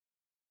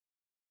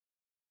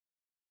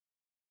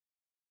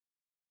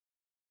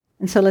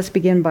And so let's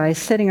begin by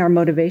setting our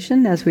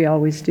motivation, as we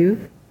always do.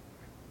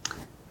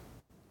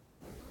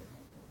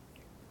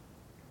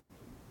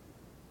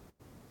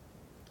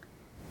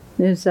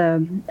 There's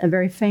a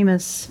very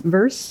famous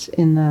verse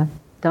in the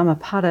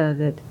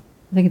Dhammapada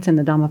I think it's in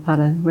the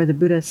Dhammapada, where the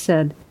Buddha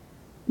said,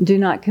 "Do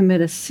not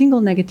commit a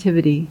single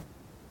negativity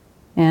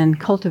and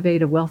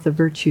cultivate a wealth of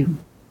virtue."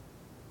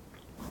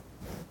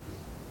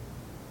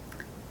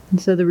 And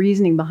so the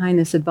reasoning behind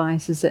this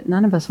advice is that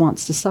none of us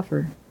wants to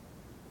suffer.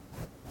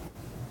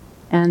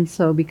 And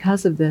so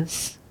because of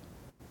this,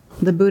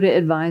 the Buddha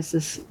advised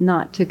us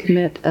not to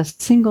commit a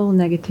single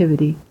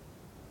negativity.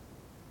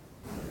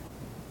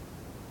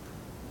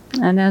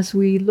 And as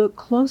we look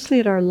closely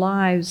at our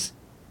lives,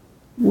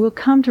 we'll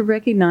come to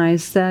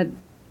recognize that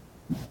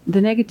the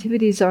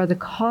negativities are the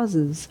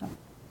causes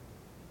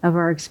of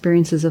our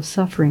experiences of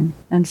suffering.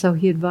 And so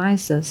he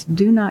advised us,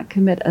 do not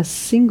commit a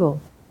single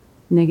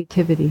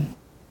negativity.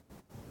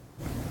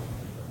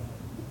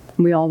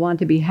 We all want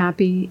to be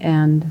happy,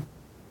 and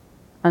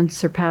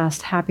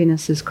unsurpassed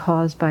happiness is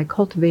caused by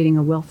cultivating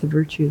a wealth of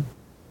virtue.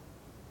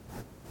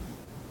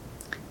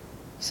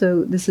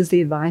 So this is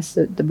the advice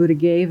that the Buddha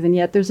gave, and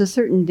yet there's a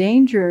certain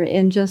danger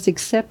in just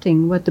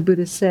accepting what the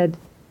Buddha said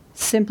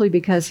simply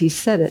because he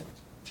said it.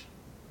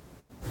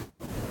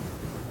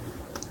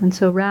 And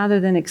so rather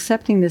than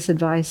accepting this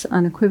advice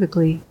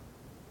unequivocally,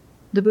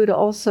 the Buddha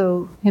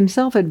also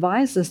himself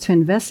advised us to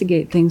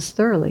investigate things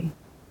thoroughly.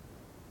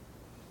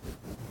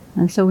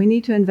 And so we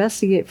need to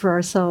investigate for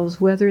ourselves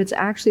whether it's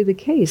actually the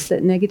case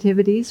that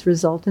negativities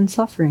result in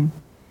suffering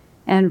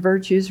and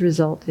virtues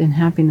result in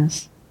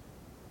happiness.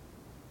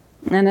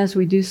 And as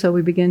we do so,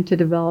 we begin to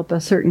develop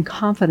a certain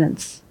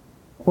confidence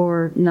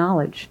or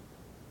knowledge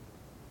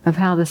of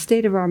how the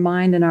state of our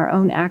mind and our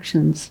own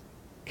actions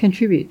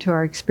contribute to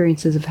our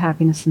experiences of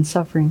happiness and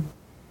suffering.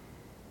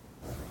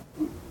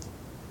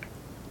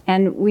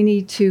 And we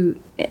need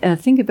to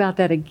think about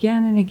that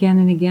again and again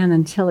and again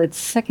until it's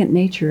second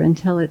nature,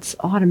 until it's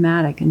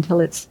automatic, until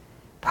it's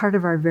part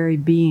of our very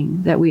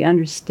being, that we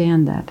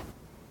understand that,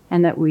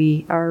 and that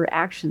our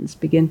actions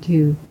begin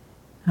to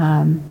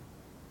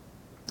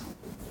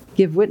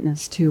give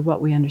witness to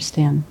what we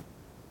understand.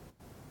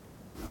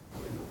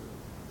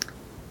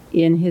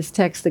 In his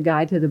text, The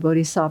Guide to the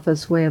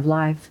Bodhisattva's Way of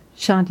Life,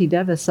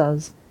 Shantideva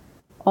says,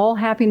 "All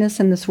happiness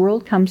in this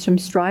world comes from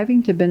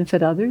striving to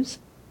benefit others,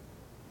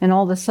 and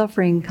all the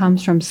suffering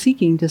comes from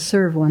seeking to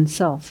serve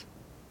oneself."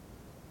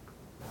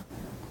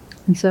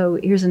 And so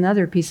here's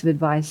another piece of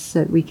advice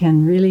that we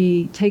can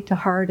really take to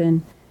heart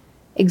and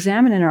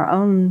examine in our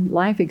own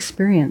life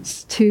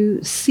experience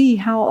to see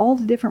how all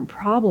the different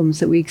problems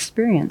that we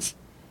experience,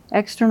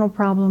 external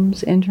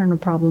problems, internal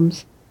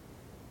problems,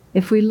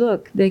 if we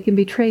look, they can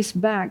be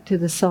traced back to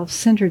the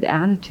self-centered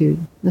attitude,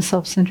 the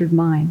self-centered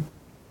mind.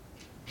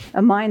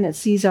 A mind that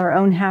sees our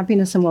own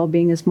happiness and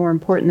well-being as more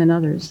important than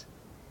others,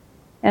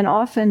 and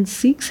often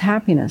seeks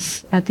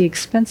happiness at the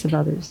expense of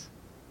others.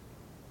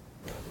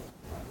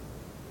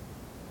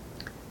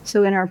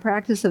 So in our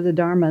practice of the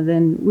Dharma,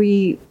 then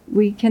we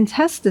can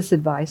test this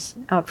advice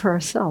out for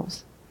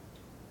ourselves.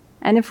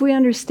 And if we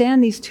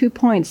understand these 2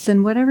 points,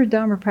 then whatever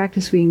Dharma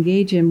practice we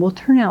engage in will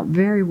turn out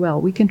very well.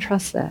 We can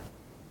trust that.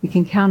 We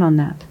can count on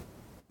that.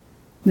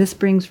 This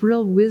brings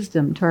real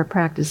wisdom to our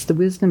practice, the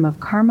wisdom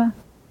of karma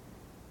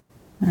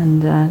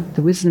and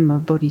the wisdom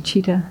of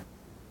bodhicitta.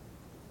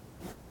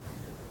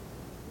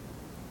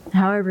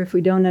 However, if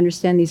we don't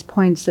understand these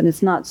points, then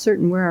it's not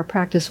certain where our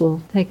practice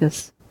will take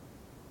us.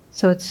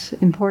 So it's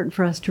important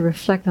for us to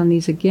reflect on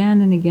these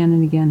again and again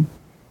and again,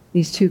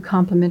 these two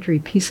complementary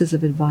pieces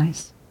of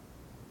advice.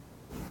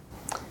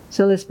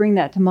 So let's bring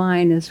that to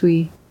mind as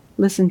we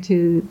listen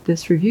to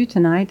this review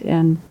tonight,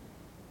 and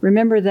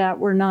remember that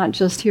we're not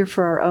just here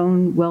for our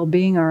own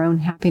well-being, our own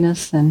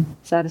happiness and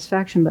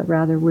satisfaction, but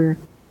rather we're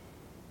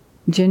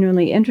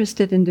genuinely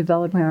interested in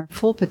developing our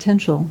full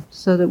potential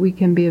so that we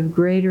can be of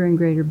greater and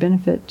greater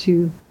benefit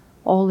to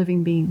all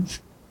living beings.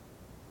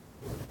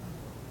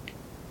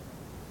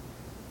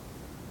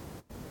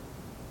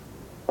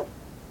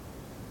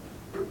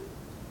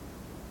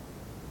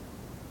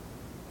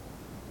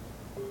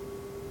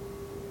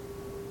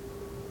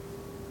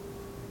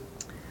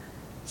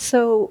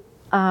 So,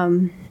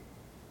 as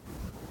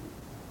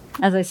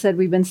I said,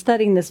 we've been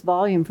studying this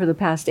volume for the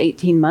past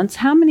 18 months.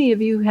 How many of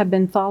you have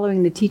been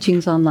following the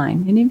teachings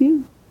online? Any of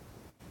you?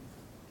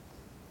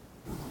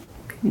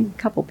 Okay, a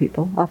couple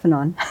people, off and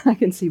on. I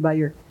can see by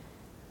your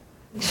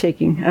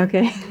shaking.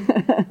 Okay.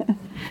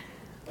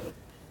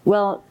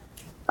 Well,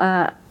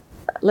 let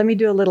me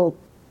do a little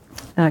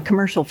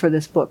commercial for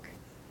this book,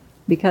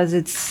 because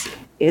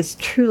it's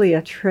truly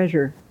a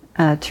treasure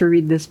to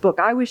read this book.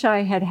 I wish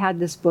I had had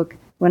this book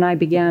when I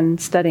began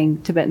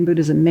studying Tibetan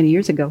Buddhism many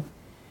years ago.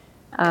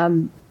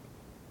 Let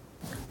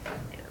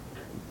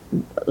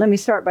me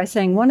start by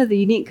saying one of the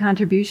unique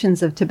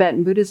contributions of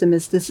Tibetan Buddhism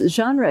is this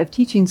genre of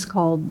teachings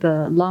called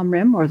the Lam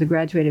Rim, or the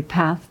graduated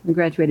path, the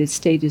graduated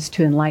stages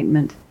to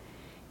enlightenment.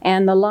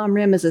 And the Lam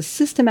Rim is a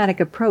systematic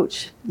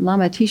approach.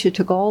 Lama Atisha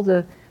took all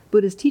the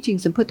Buddha's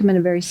teachings and put them in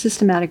a very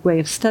systematic way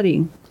of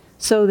studying.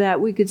 so that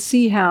we could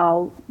see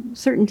how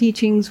certain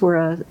teachings were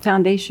a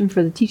foundation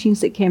for the teachings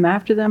that came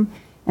after them,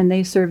 and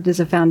they served as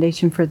a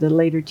foundation for the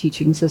later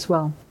teachings as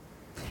well.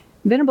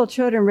 Venerable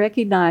Chodron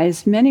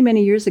recognized many,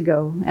 many years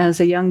ago as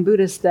a young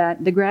Buddhist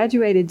that the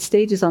graduated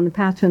stages on the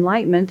path to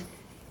enlightenment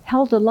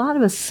held a lot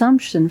of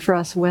assumption for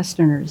us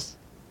Westerners.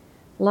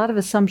 A lot of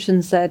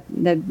assumptions that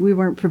we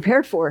weren't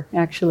prepared for,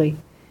 actually.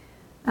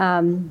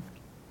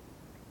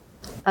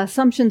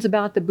 Assumptions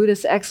about the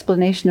Buddhist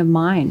explanation of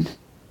mind.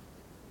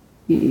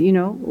 You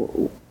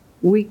know,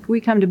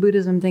 we come to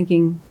Buddhism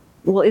thinking,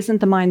 well,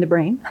 isn't the mind the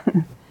brain?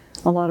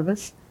 A lot of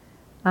us.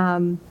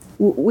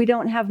 We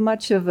don't have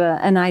much of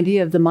an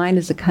idea of the mind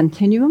as a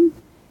continuum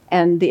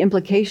and the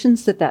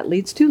implications that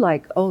leads to,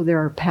 like, oh,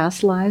 there are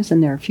past lives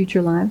and there are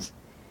future lives.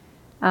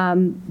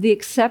 The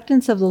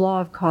acceptance of the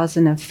law of cause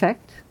and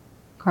effect,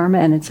 karma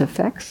and its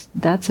effects,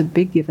 that's a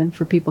big given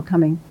for people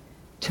coming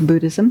to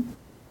Buddhism.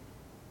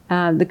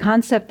 The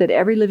concept that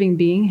every living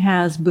being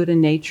has Buddha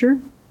nature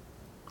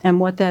and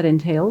what that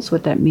entails,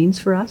 what that means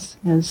for us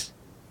as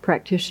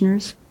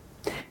practitioners.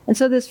 And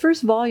so this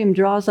first volume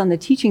draws on the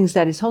teachings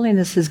that His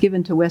Holiness has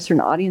given to Western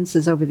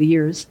audiences over the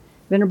years.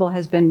 Venerable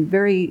has been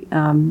very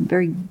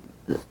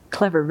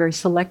clever, very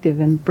selective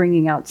in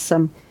bringing out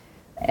some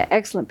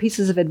excellent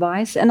pieces of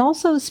advice and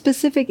also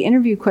specific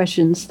interview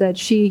questions that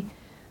she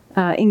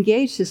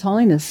engaged His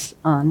Holiness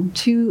on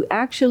to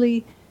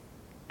actually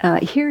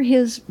hear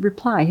his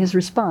reply, his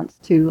response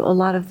to a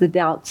lot of the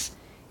doubts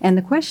and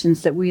the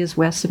questions that we as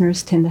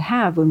Westerners tend to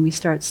have when we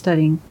start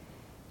studying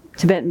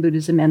Tibetan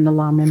Buddhism and the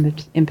Lama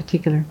in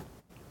particular.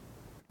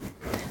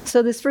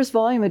 So this first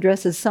volume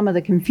addresses some of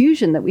the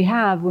confusion that we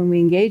have when we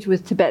engage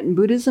with Tibetan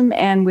Buddhism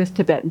and with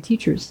Tibetan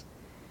teachers,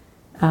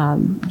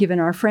 given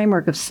our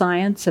framework of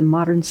science and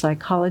modern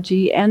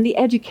psychology and the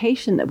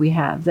education that we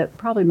have that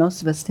probably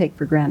most of us take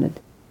for granted.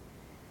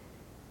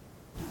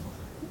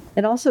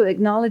 It also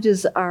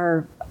acknowledges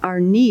our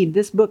need,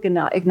 this book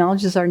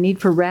acknowledges our need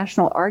for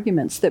rational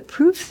arguments that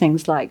prove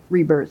things like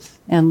rebirth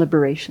and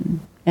liberation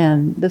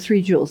and the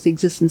three jewels, the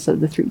existence of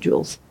the three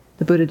jewels,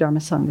 the Buddha, Dharma,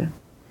 Sangha.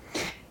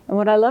 And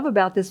what I love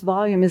about this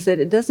volume is that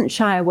it doesn't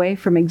shy away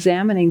from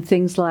examining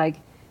things like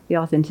the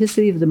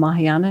authenticity of the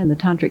Mahayana and the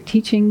Tantric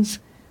teachings,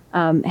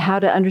 how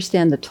to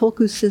understand the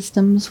Tulku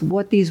systems,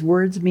 what these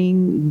words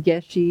mean,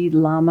 Geshe,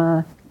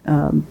 Lama,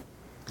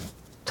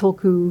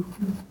 Tulku,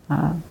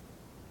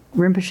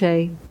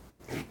 Rinpoche,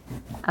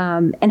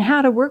 and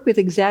how to work with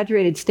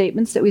exaggerated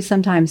statements that we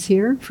sometimes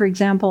hear. For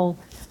example,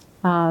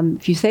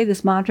 if you say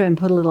this mantra and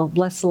put a little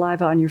blessed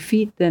saliva on your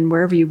feet, then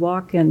wherever you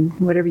walk and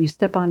whatever you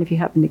step on, if you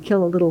happen to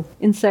kill a little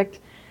insect,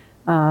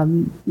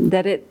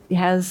 that it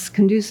has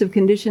conducive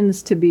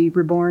conditions to be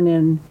reborn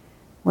in,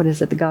 what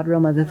is it, the God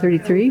realm of the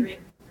 33?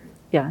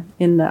 Yeah,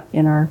 in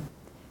our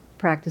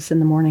practice in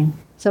the morning.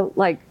 So,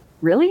 like,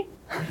 really?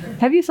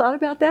 Have you thought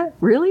about that?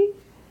 Really?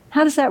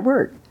 How does that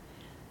work?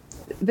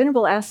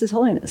 Venerable asked His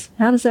Holiness,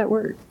 how does that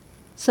work?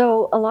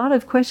 So a lot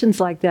of questions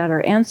like that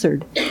are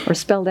answered or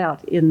spelled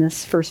out in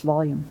this first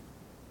volume.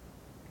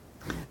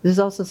 There's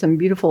also some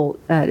beautiful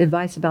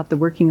advice about the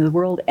working of the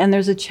world, and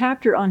there's a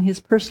chapter on his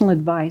personal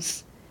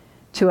advice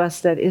to us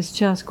that is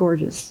just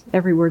gorgeous,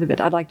 every word of it.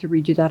 I'd like to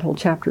read you that whole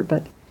chapter,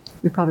 but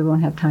we probably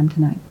won't have time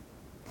tonight.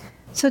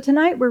 So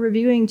tonight we're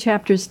reviewing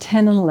chapters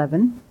 10 and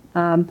 11.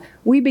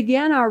 We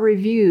began our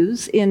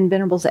reviews in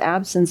Venerable's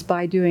absence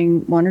by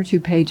doing 1 or 2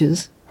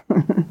 pages.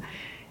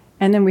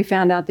 And then we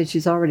found out that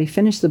she's already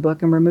finished the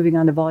book and we're moving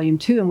on to volume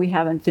 2 and we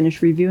haven't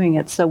finished reviewing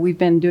it. So we've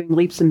been doing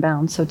leaps and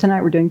bounds. So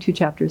tonight we're doing 2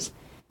 chapters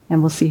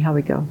and we'll see how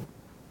we go.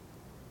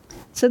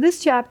 So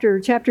this chapter,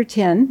 chapter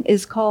 10,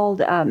 is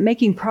called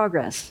Making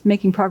Progress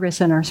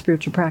in Our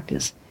Spiritual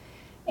Practice.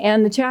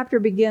 And the chapter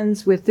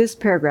begins with this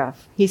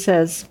paragraph. He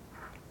says,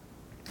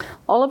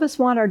 all of us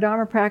want our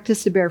Dharma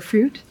practice to bear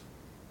fruit,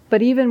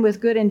 but even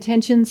with good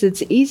intentions,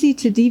 it's easy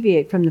to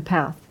deviate from the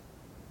path.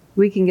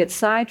 We can get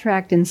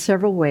sidetracked in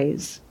several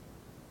ways.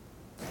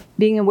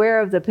 Being aware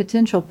of the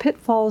potential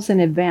pitfalls in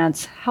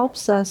advance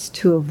helps us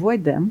to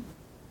avoid them.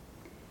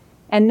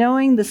 And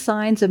knowing the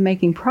signs of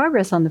making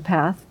progress on the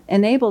path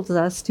enables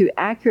us to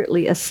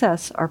accurately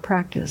assess our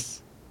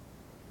practice.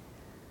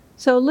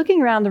 So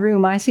looking around the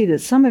room, I see that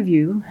some of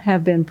you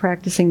have been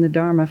practicing the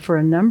Dharma for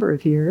a number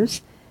of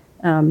years.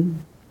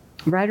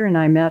 Ryder and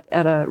I met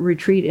at a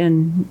retreat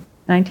in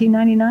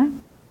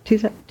 1999,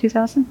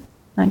 2000,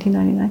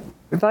 1999.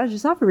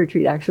 Vajrasattva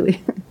retreat, actually,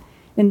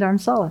 in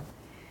Dharamsala.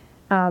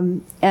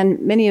 And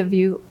many of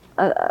you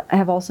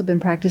have also been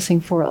practicing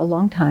for a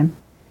long time.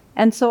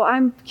 And so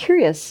I'm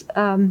curious,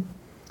 I'd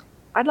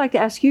like to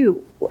ask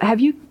you, have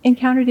you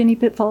encountered any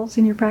pitfalls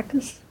in your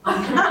practice?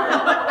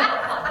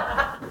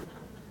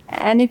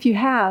 And if you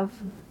have,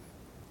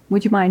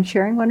 would you mind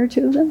sharing 1 or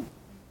 2 of them?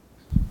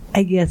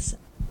 I guess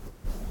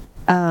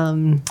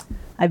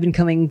I've been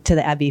coming to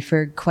the Abbey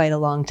for quite a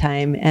long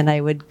time, and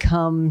I would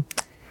come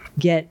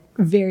get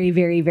very,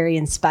 very, very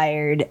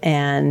inspired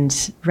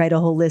and write a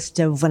whole list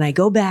of when I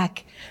go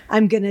back,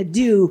 I'm going to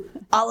do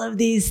all of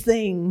these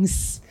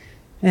things.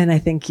 And I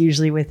think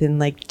usually within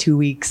like 2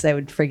 weeks, I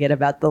would forget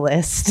about the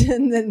list.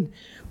 And then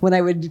when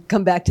I would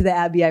come back to the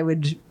Abbey, I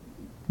would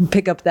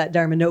pick up that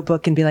Dharma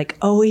notebook and be like,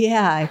 oh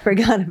yeah, I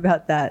forgot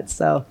about that.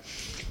 So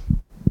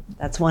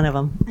that's one of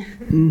them.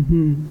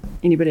 Mm-hmm.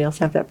 Anybody else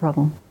have that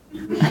problem?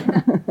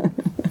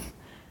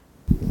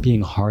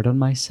 Being hard on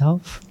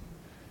myself,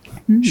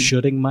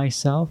 shoulding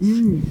myself,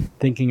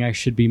 thinking I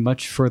should be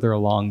much further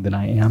along than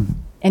I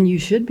am. And you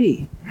should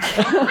be.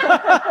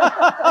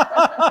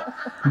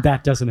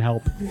 That doesn't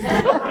help.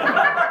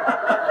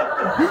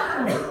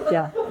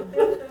 Yeah.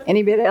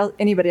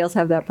 Anybody else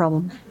have that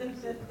problem?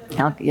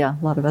 Yeah,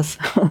 a lot of us.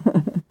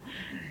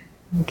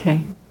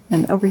 Okay.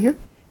 And over here?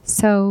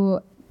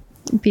 So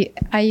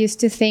I used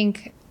to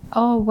think,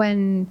 oh,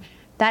 when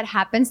that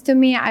happens to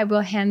me, I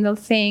will handle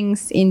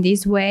things in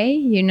this way,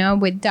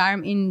 with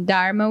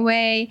Dharma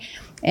way,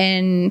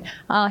 and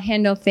I'll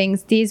handle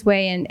things this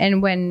way.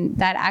 And when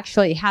that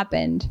actually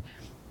happened,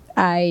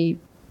 I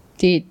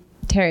did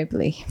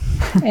terribly.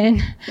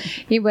 And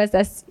it was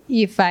as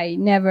if I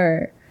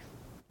never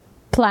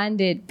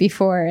planned it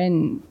before,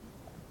 and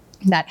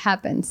that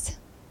happens.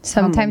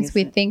 Sometimes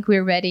we think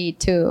we're ready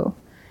to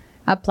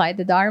apply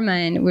the Dharma,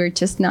 and we're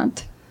just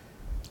not.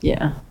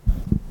 Yeah.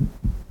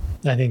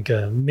 I think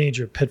a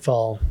major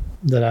pitfall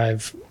that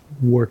I've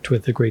worked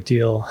with a great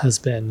deal has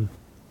been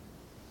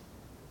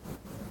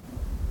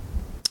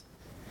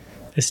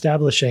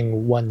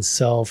establishing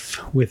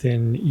oneself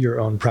within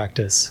your own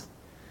practice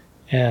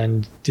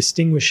and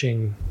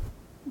distinguishing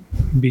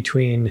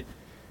between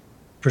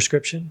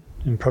prescription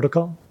and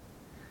protocol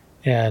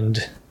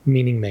and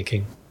meaning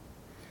making,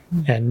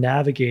 and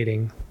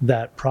navigating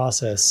that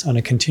process on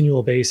a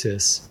continual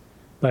basis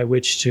by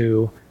which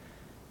to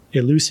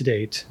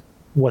elucidate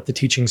what the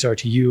teachings are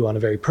to you on a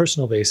very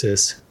personal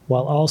basis,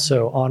 while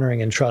also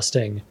honoring and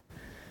trusting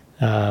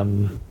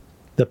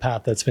the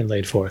path that's been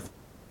laid forth.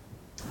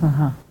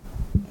 Uh-huh.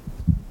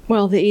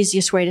 Well, the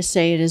easiest way to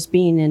say it is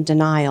being in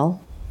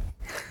denial.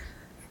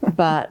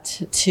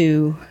 But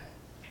to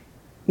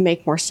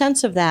make more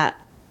sense of that,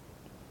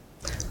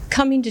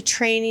 coming to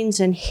trainings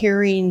and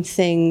hearing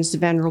things the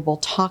Venerable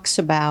talks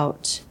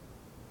about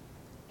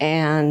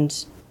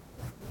and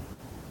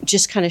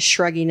just kind of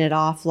shrugging it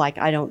off like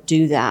I don't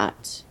do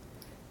that,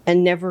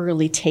 and never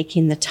really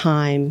taking the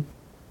time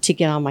to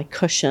get on my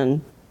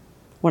cushion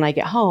when I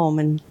get home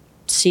and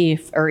see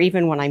if, or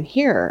even when I'm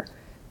here,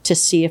 to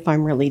see if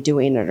I'm really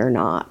doing it or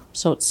not.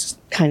 So it's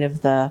kind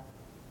of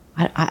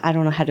I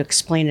don't know how to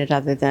explain it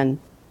other than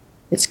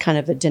it's kind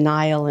of a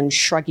denial and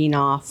shrugging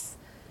off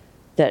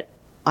that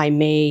I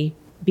may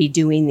be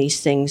doing these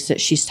things that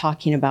she's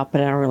talking about,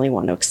 but I don't really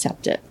want to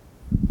accept it.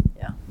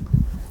 Yeah.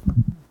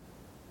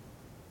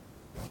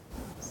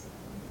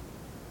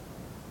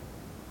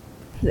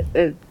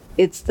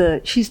 It's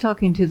she's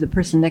talking to the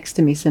person next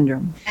to me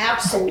syndrome.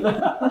 Absolutely.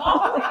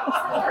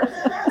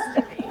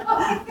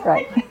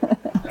 Right.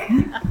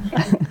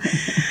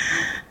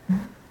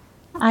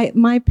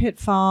 My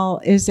pitfall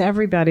is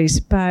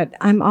everybody's, but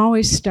I'm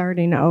always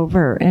starting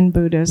over in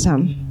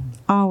Buddhism.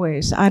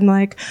 Always. I'm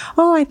like,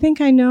 oh, I think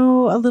I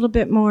know a little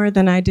bit more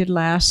than I did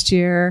last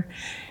year.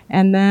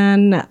 And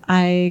then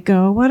I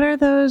go, what are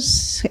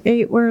those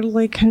 8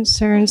 worldly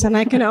concerns? And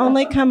I can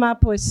only come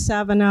up with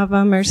 7 of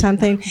them or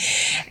something.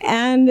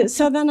 And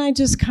so then I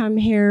just come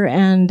here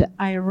and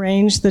I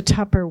arrange the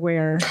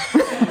Tupperware.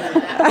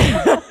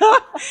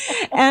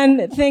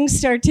 And things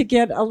start to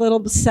get a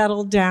little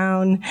settled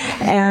down.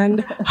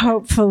 And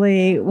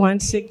hopefully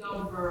once it...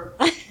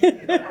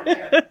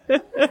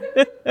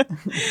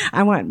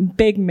 I want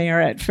big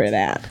merit for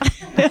that.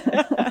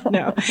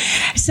 No.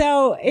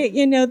 So,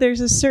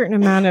 there's a certain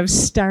amount of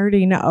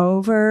starting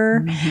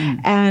over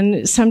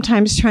and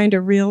sometimes trying to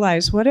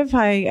realize, what have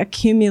I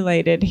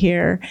accumulated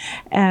here?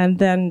 And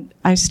then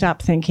I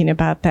stop thinking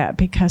about that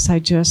because I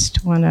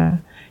just want to,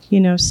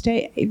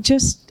 stay.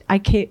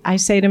 I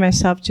say to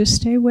myself, just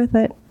stay with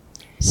it.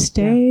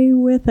 Stay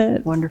with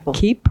it. Wonderful.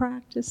 Keep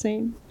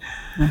practicing.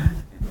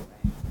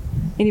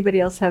 Anybody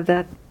else have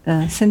that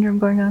syndrome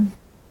going on?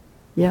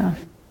 Yeah.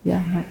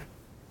 Yeah.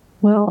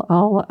 Well,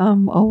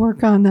 I'll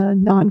work on the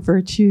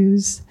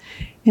non-virtues,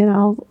 and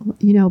I'll,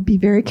 be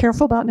very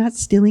careful about not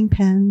stealing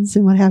pens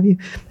and what have you.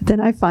 But then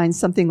I find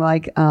something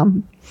like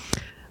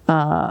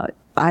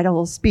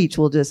idle speech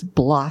will just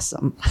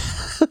blossom.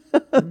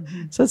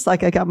 So it's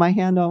like I got my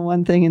hand on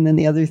one thing and then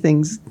the other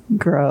things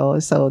grow.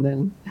 So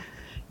then,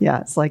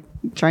 it's like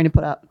trying to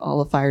put out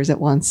all the fires at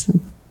once.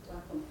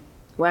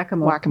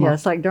 Whack-a-mole. Yeah,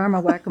 it's like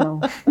Dharma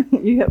whack-a-mole.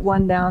 You hit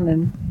one down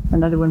and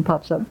another one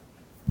pops up.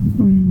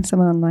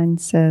 Someone online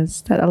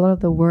says that a lot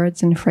of the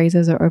words and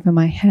phrases are over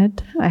my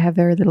head. I have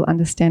very little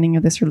understanding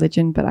of this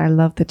religion, but I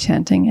love the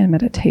chanting and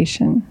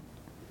meditation.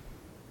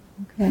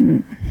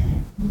 Okay.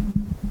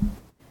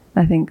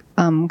 I think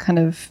kind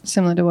of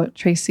similar to what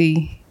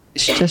Tracy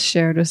just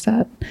shared was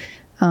that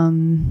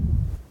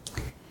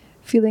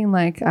feeling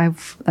like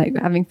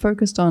having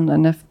focused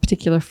on a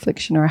particular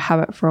affliction or a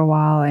habit for a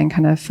while and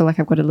kind of feel like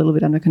I've got a little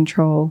bit under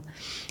control,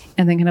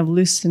 and then kind of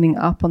loosening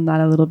up on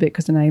that a little bit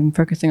because then I'm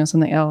focusing on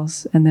something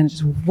else, and then it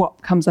just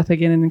whoop comes up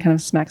again and kind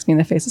of smacks me in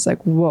the face. It's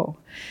like, whoa.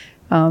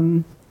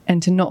 And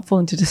to not fall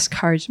into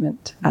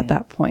discouragement at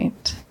that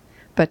point,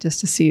 but just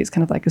to see it's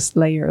kind of like it's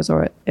layers,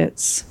 or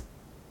it's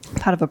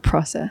part of a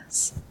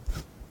process.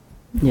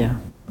 Yeah.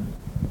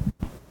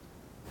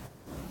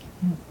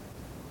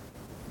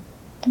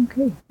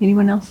 Okay.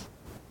 Anyone else?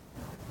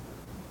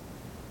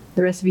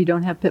 The rest of you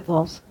don't have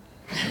pitfalls?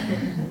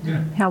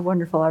 How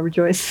wonderful. I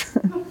rejoice.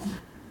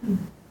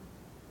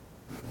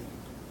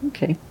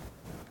 Okay.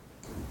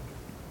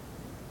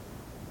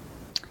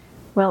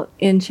 Well,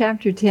 in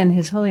Chapter 10,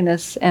 His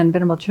Holiness and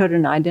Venerable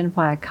Children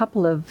identify a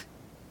couple of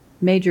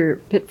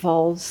major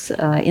pitfalls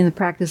in the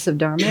practice of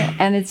Dharma,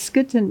 and it's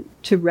good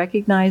to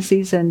recognize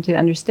these and to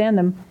understand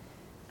them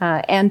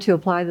and to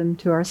apply them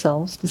to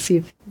ourselves to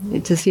see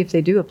if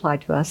they do apply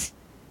to us,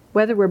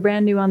 whether we're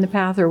brand new on the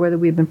path or whether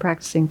we've been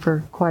practicing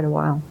for quite a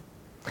while.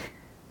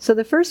 So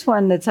the first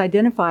one that's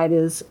identified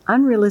is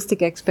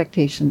unrealistic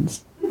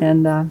expectations,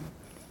 and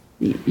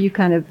you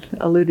kind of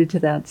alluded to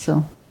that.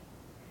 So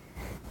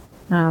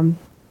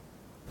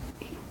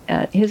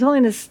His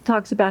Holiness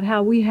talks about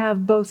how we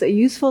have both a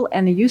useful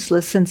and a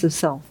useless sense of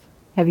self.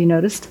 Have you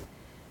noticed?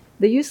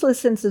 The useless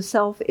sense of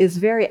self is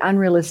very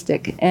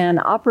unrealistic and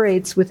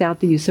operates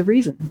without the use of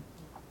reason.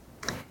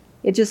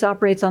 It just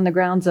operates on the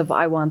grounds of,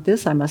 I want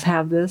this, I must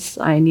have this,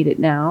 I need it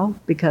now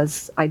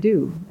because I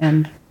do.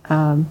 And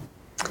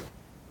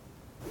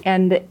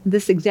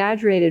this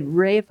exaggerated,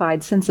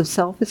 reified sense of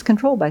self is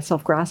controlled by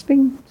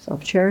self-grasping,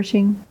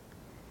 self-cherishing,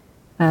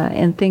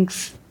 and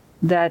thinks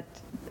that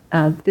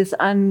this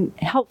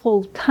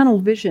unhelpful tunnel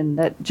vision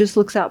that just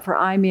looks out for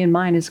I, me, and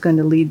mine is going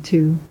to lead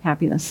to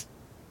happiness.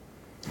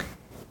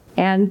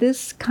 And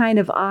this kind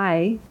of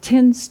I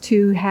tends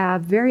to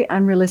have very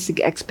unrealistic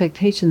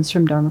expectations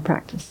from Dharma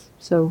practice.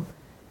 So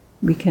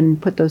we can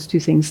put those two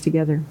things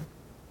together.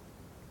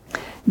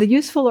 The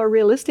useful or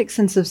realistic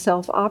sense of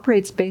self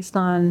operates based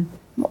on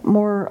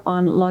more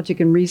on logic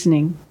and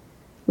reasoning.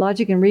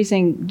 Logic and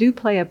reasoning do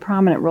play a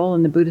prominent role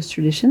in the Buddhist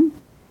tradition,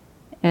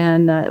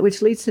 and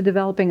which leads to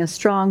developing a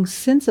strong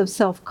sense of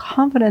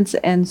self-confidence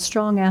and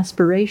strong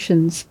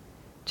aspirations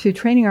to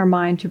training our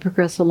mind to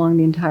progress along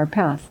the entire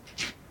path.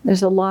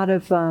 There's a lot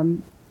of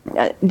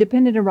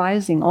dependent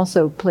arising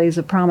also plays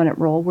a prominent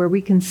role, where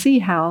we can see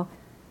how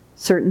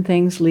certain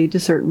things lead to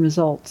certain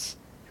results,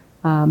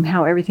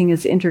 how everything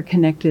is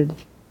interconnected,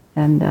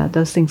 and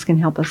those things can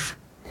help us.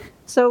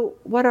 So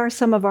what are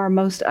some of our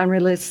most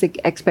unrealistic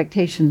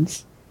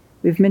expectations?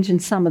 We've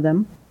mentioned some of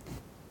them.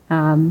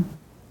 And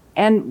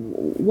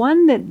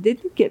one that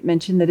didn't get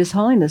mentioned that His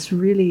Holiness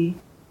really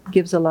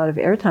gives a lot of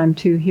airtime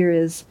to here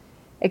is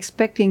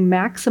expecting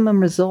maximum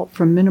result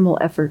from minimal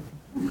effort.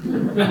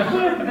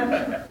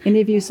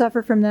 Any of you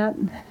suffer from that?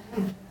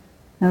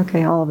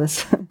 Okay, all of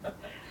us.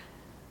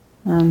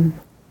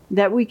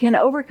 That we can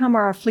overcome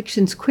our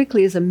afflictions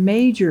quickly is a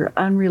major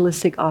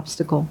unrealistic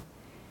obstacle.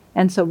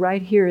 And so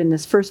right here in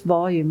this first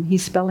volume,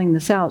 he's spelling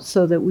this out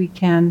so that we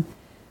can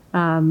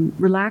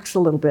relax a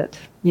little bit,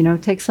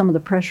 take some of the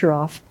pressure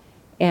off,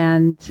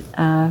 and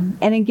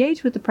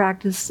engage with the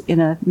practice in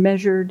a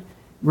measured,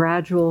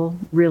 gradual,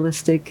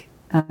 realistic,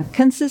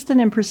 consistent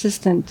and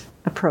persistent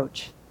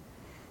approach.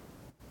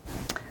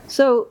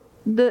 So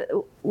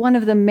one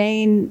of the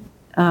main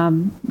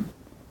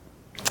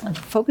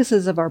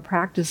focuses of our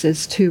practice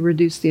is to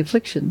reduce the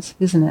afflictions,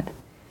 isn't it?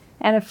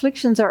 And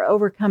afflictions are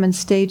overcome in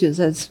stages,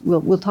 as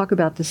we'll talk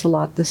about this a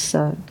lot this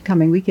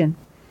coming weekend.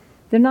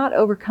 They're not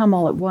overcome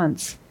all at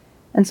once.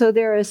 And so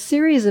there are a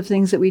series of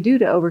things that we do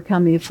to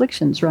overcome the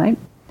afflictions, right?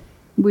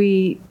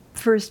 We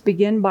first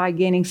begin by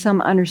gaining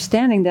some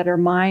understanding that our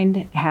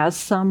mind has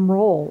some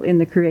role in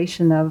the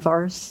creation of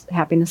our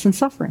happiness and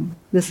suffering.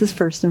 This is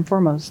first and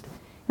foremost.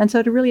 And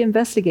so to really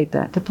investigate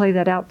that, to play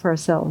that out for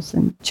ourselves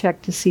and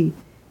check to see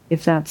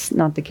if that's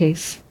not the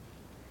case.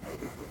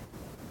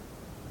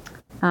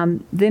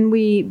 Then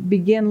we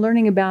begin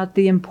learning about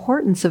the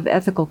importance of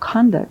ethical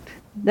conduct.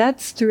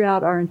 That's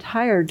throughout our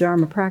entire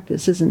Dharma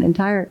practice. The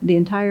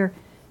entire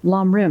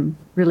Lam Rim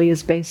really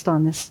is based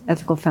on this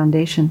ethical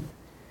foundation.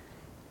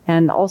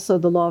 And also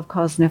the law of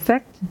cause and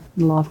effect,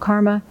 the law of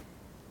karma.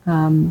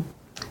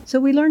 So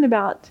we learn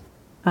about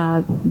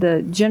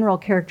the general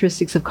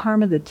characteristics of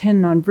karma, the 10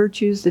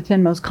 non-virtues, the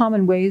 10 most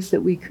common ways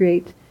that we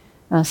create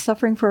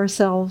suffering for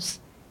ourselves.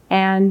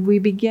 And we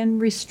begin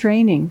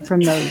restraining from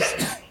those.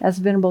 As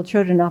Venerable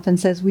Children often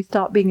says, we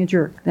stop being a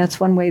jerk. That's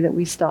one way that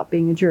we stop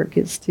being a jerk,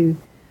 is to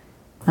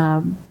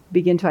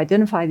begin to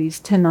identify these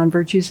 10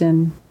 non-virtues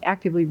and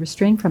actively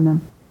restrain from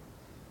them.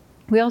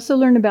 We also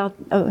learn about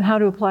how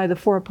to apply the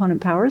 4 opponent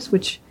powers,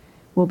 which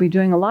we'll be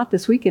doing a lot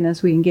this weekend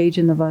as we engage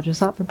in the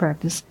Vajrasattva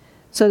practice,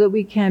 so that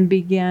we can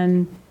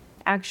begin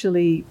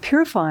actually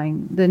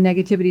purifying the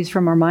negativities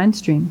from our mind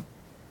stream,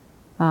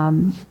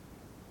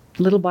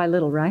 little by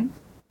little, right?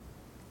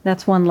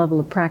 That's one level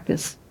of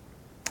practice.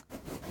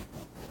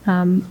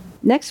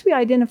 Next, we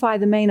identify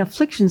the main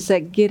afflictions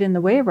that get in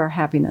the way of our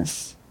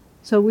happiness.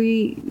 So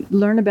we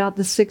learn about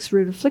the 6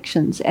 root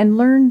afflictions and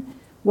learn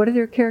what are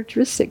their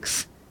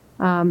characteristics.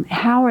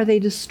 How are they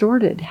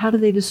distorted? How do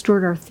they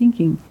distort our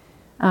thinking?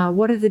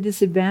 What are the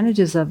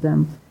disadvantages of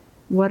them?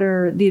 What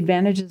are the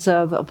advantages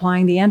of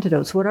applying the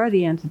antidotes? What are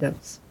the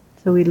antidotes?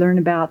 So we learn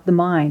about the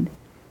mind,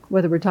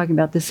 whether we're talking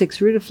about the 6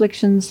 root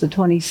afflictions, the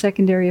 20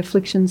 secondary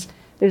afflictions.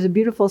 There's a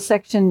beautiful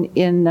section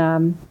in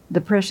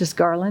the Precious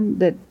Garland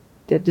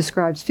that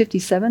describes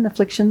 57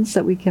 afflictions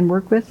that we can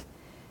work with.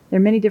 There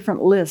are many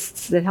different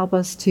lists that help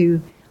us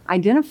to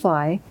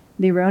identify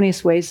the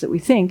erroneous ways that we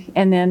think,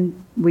 and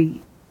then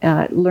we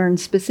learn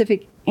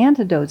specific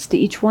antidotes to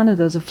each one of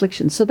those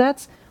afflictions. So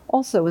that's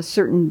also a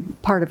certain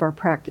part of our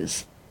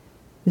practice,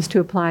 is to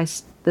apply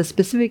the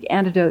specific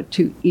antidote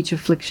to each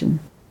affliction.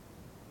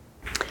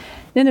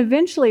 Then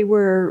eventually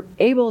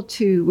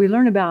we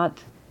learn about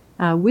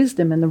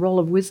wisdom and the role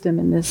of wisdom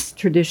in this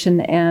tradition,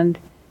 and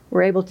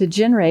we're able to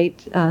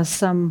generate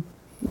down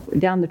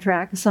the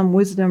track, some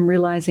wisdom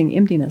realizing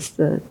emptiness,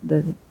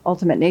 the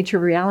ultimate nature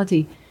of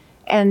reality.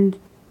 And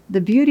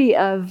the beauty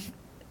of,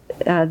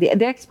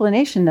 the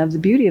explanation of the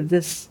beauty of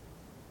this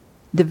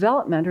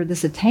development or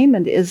this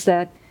attainment is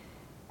that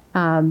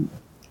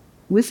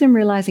wisdom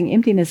realizing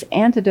emptiness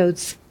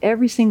antidotes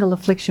every single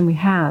affliction we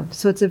have.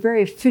 So it's a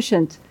very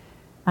efficient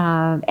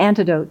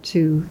antidote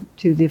to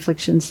the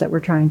afflictions that we're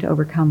trying to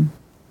overcome.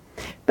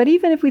 But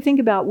even if we think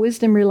about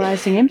wisdom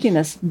realizing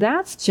emptiness,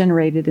 that's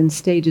generated in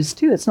stages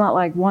too. It's not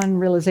like one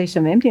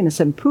realization of emptiness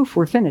and poof,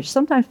 we're finished.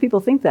 Sometimes people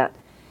think that.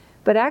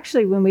 But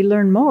actually, when we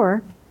learn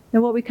more,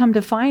 then what we come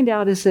to find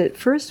out is that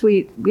first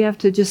we have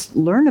to just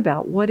learn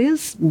about what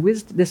is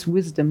this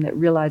wisdom that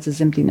realizes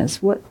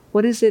emptiness.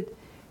 What is it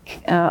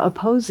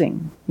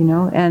opposing,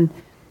 and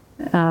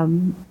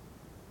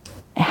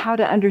how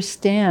to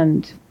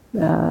understand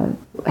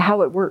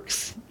how it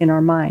works in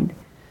our mind.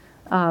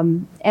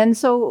 And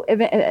so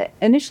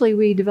initially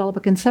we develop a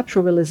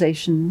conceptual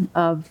realization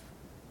of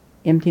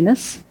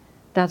emptiness.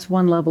 That's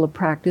one level of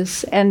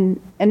practice.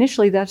 And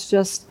initially that's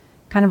just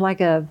kind of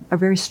like a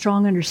very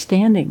strong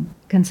understanding,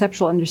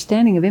 conceptual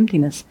understanding of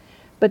emptiness.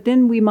 But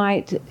then we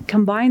might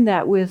combine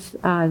that with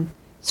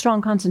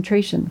strong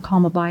concentration,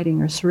 calm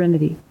abiding, or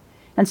serenity.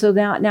 And so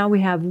now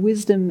we have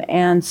wisdom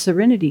and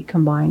serenity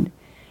combined.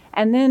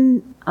 And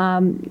then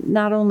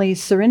not only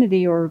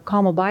serenity or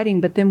calm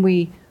abiding, but then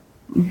we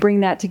bring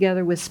that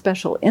together with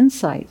special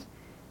insight.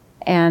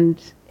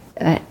 And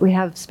we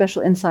have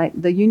special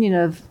insight, the union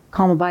of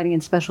calm abiding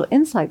and special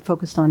insight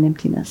focused on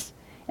emptiness.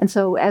 And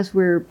so as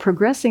we're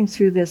progressing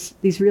through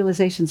these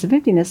realizations of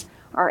emptiness,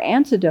 our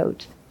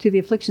antidote to the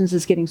afflictions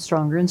is getting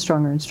stronger and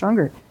stronger and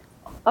stronger.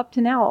 Up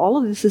to now, all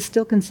of this is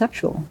still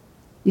conceptual.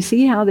 You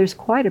see how there's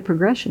quite a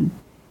progression,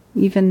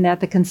 even at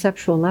the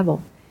conceptual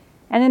level.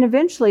 And then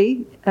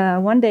eventually,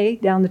 one day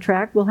down the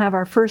track, we'll have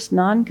our first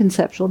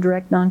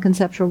direct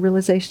non-conceptual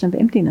realization of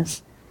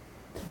emptiness.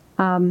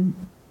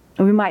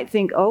 We might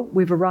think, oh,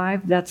 we've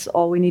arrived, that's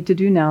all we need to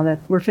do now,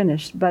 that we're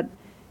finished. But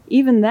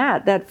even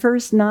that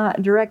first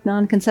direct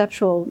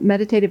non-conceptual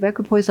meditative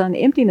equipoise on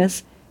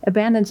emptiness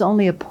abandons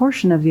only a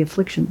portion of the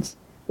afflictions.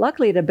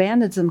 Luckily, it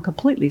abandons them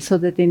completely so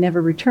that they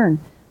never return.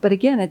 But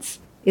again,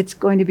 it's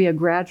going to be a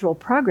gradual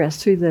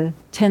progress through the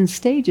 10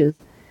 stages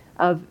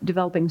of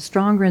developing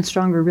stronger and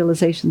stronger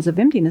realizations of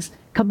emptiness,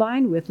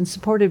 combined with and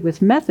supported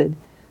with method,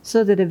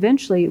 so that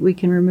eventually we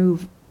can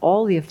remove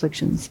all the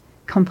afflictions,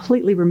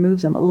 completely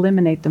remove them,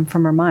 eliminate them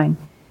from our mind,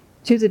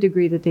 to the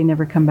degree that they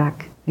never come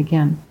back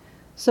again.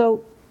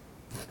 So,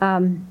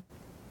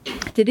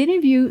 did any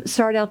of you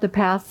start out the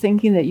path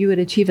thinking that you would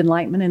achieve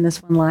enlightenment in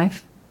this one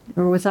life?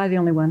 Or was I the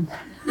only one?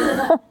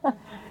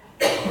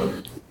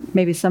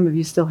 Maybe some of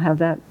you still have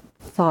that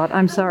thought.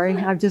 I'm sorry,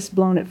 I've just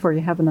blown it for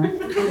you, haven't I?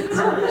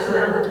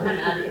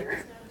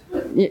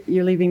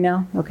 You're leaving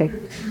now? Okay.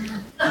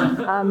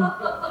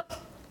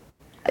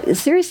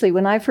 Seriously,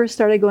 when I first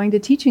started going to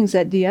teachings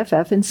at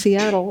DFF in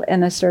Seattle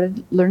and I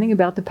started learning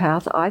about the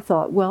path, I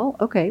thought, well,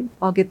 okay,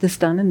 I'll get this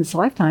done in this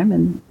lifetime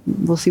and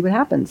we'll see what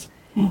happens.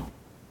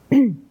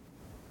 The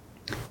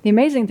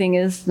amazing thing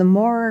is, the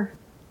more,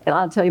 and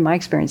I'll tell you my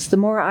experience, the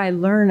more I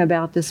learn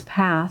about this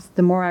path,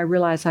 the more I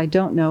realize I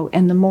don't know,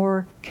 and the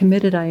more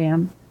committed I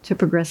am to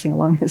progressing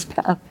along this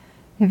path.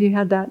 Have you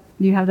had that?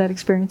 Do you have that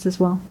experience as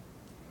well?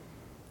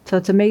 So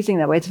it's amazing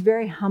that way. It's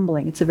very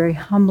humbling. It's a very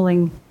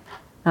humbling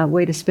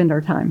way to spend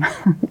our time,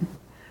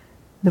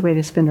 the way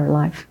to spend our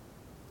life.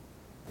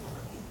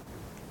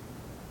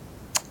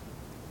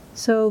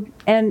 So,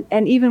 and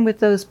even with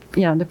those,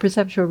 the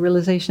perceptual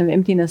realization of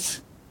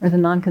emptiness, or the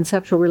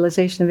non-conceptual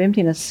realization of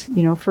emptiness,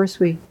 first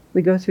we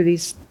go through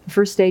these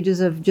first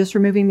stages of just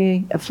removing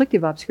the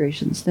afflictive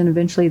obscurations, then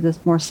eventually the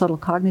more subtle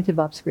cognitive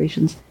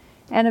obscurations,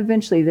 and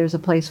eventually there's a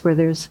place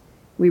where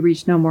we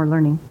reach no more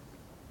learning.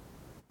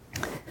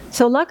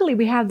 So luckily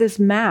we have this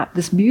map,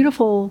 this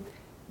beautiful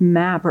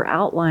map or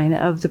outline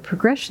of the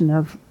progression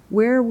of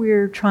where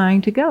we're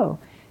trying to go.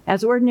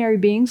 As ordinary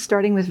beings,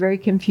 starting with very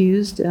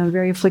confused,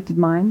 very afflicted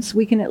minds,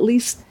 we can at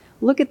least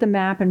look at the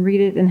map and read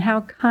it, and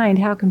how kind,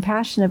 how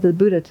compassionate of the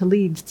Buddha to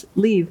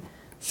leave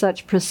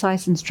such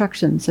precise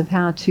instructions of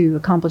how to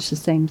accomplish the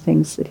same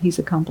things that he's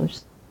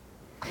accomplished.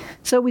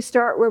 So we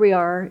start where we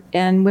are,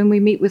 and when we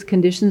meet with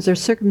conditions or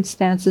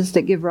circumstances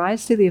that give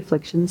rise to the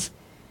afflictions,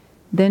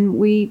 then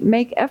we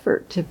make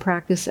effort to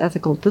practice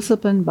ethical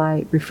discipline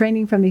by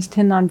refraining from these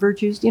 10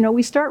 non-virtues.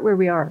 We start where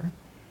we are.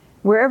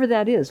 Wherever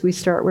that is, we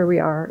start where we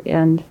are.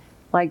 And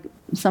like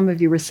some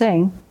of you were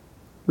saying,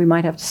 we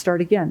might have to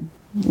start again.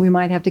 We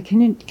might have to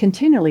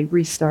continually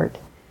restart.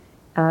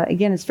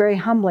 Again, it's very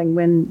humbling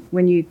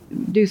when you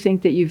do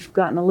think that you've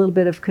gotten a little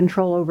bit of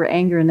control over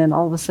anger, and then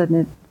all of a sudden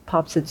it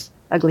pops its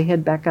ugly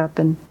head back up,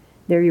 and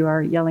there you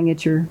are yelling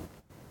at your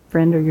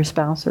friend or your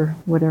spouse or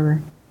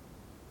whatever.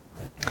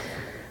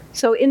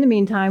 So in the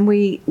meantime,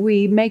 we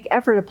make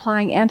effort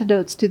applying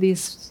antidotes to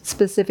these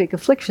specific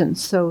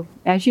afflictions. So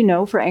as you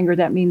know, for anger,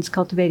 that means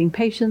cultivating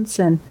patience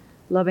and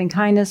loving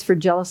kindness. For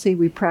jealousy,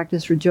 we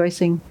practice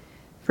rejoicing.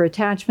 For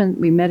attachment,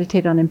 we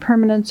meditate on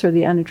impermanence or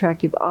the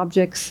unattractive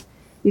objects.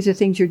 These are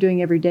things you're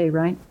doing every day,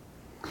 right?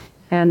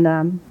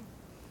 And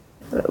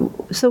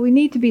so we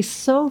need to be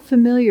so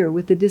familiar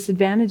with the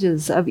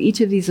disadvantages of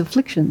each of these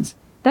afflictions.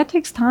 That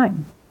takes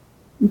time.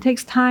 It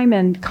takes time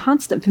and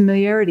constant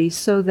familiarity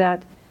so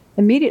that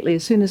immediately,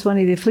 as soon as one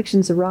of the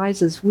afflictions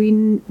arises, we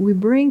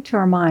bring to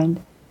our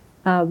mind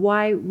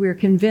why we're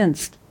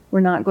convinced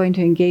we're not going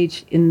to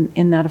engage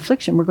in that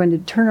affliction. We're going to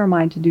turn our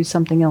mind to do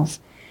something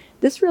else.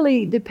 This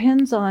really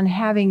depends on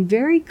having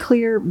very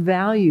clear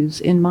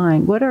values in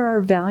mind. What are our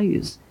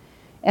values?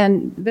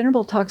 And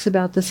Venerable talks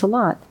about this a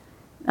lot.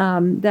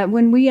 That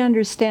when we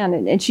understand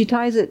it, and she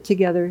ties it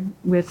together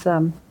with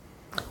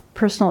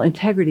personal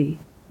integrity,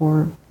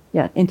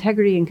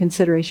 integrity and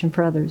consideration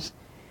for others.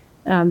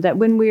 That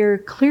when we're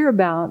clear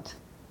about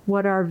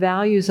what our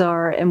values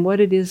are and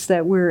what it is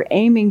that we're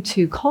aiming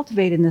to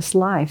cultivate in this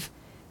life,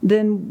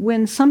 then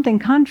when something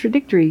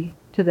contradictory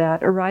to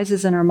that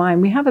arises in our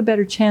mind, we have a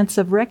better chance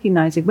of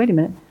recognizing, wait a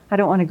minute, I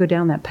don't want to go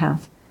down that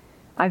path.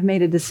 I've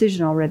made a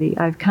decision already.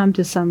 I've come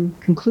to some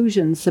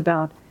conclusions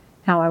about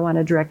how I want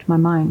to direct my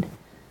mind.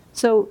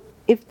 So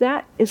if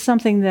that is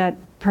something that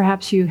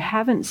perhaps you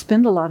haven't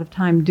spent a lot of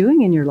time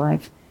doing in your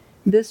life,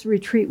 this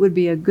retreat would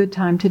be a good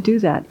time to do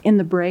that in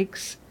the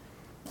breaks,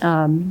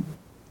 in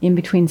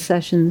between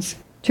sessions,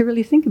 to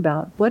really think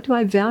about, what do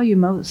I value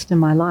most in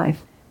my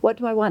life? What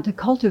do I want to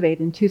cultivate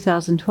in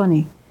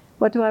 2020?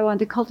 What do I want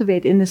to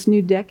cultivate in this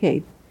new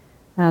decade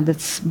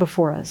that's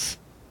before us?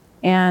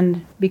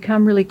 And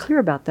become really clear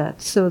about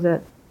that so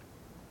that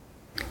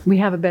we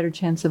have a better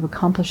chance of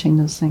accomplishing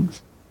those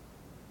things.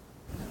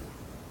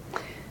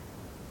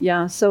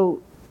 Yeah,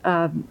 so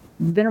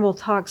Venerable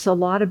talks a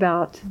lot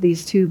about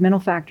these two mental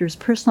factors,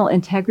 personal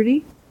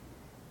integrity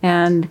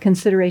and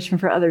consideration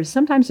for others.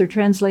 Sometimes they're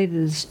translated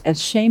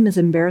as shame as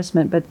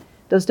embarrassment, but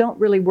those don't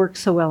really work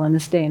so well in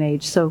this day and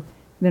age. So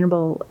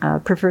Venerable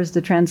prefers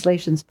the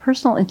translations,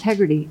 personal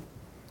integrity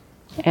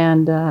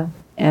and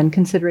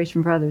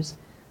consideration for others.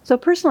 So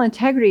personal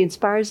integrity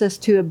inspires us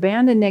to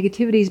abandon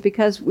negativities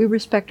because we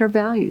respect our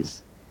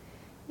values.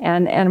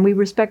 And we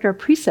respect our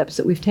precepts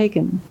that we've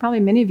taken. Probably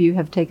many of you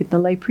have taken the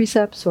lay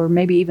precepts, or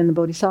maybe even the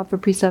Bodhisattva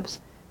precepts,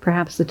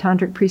 perhaps the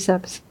Tantric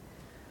precepts.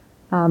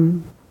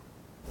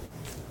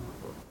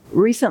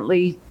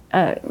 Recently,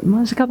 it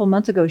was a couple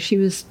months ago, she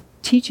was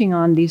teaching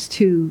on these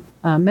two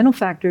mental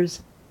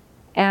factors,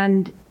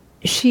 and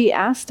she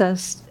asked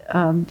us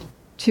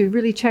to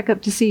really check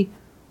up to see,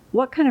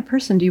 what kind of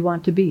person do you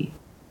want to be?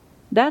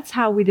 That's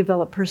how we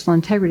develop personal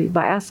integrity,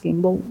 by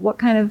asking, well, what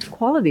kind of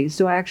qualities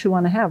do I actually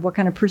want to have? What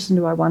kind of person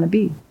do I want to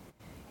be?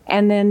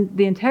 And then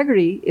the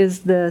integrity is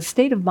the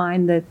state of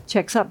mind that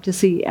checks up to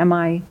see, am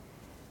I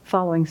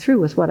following through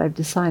with what I've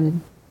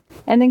decided?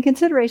 And then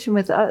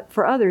consideration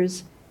for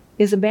others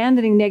is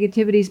abandoning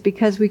negativities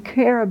because we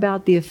care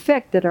about the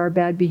effect that our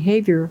bad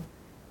behavior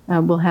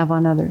will have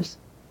on others.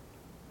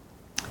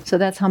 So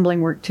that's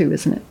humbling work too,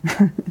 isn't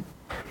it?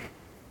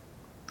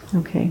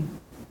 Okay.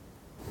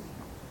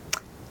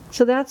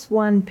 So that's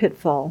one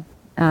pitfall,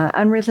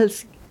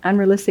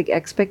 unrealistic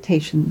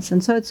expectations.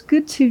 And so it's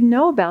good to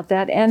know about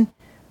that. And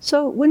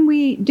so when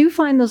we do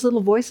find those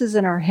little voices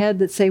in our head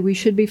that say we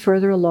should be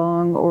further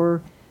along,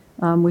 or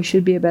we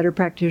should be a better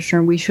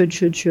practitioner, we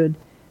should,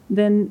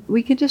 then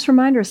we can just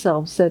remind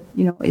ourselves that,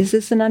 is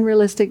this an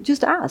unrealistic,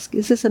 just ask,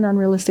 is this an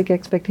unrealistic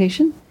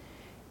expectation?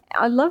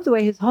 I love the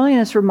way His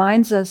Holiness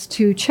reminds us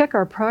to check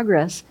our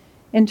progress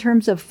in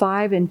terms of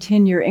 5 and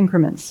 10-year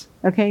increments,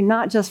 okay?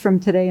 Not just from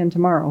today and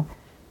tomorrow,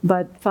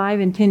 but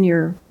 5 and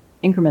 10-year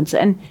increments.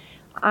 And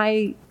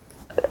I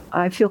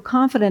feel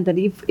confident that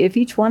if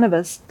each one of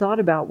us thought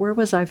about, where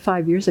was I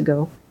 5 years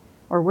ago,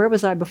 or where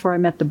was I before I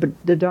met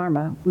the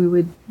Dharma, we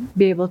would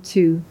be able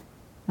to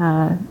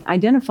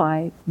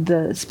identify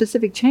the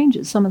specific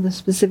changes, some of the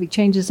specific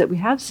changes that we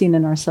have seen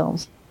in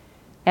ourselves.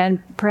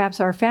 And perhaps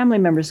our family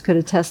members could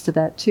attest to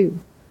that too.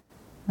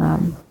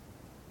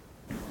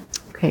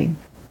 Okay.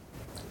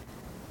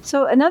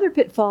 So another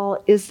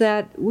pitfall is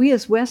that we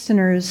as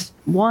Westerners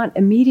want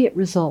immediate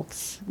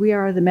results. We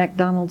are the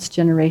McDonald's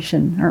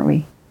generation, aren't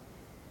we?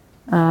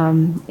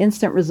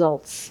 Instant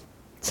results.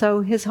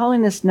 So His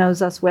Holiness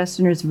knows us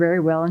Westerners very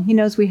well, and he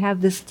knows we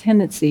have this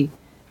tendency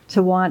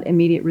to want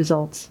immediate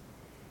results.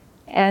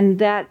 And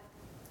that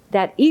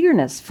that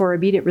eagerness for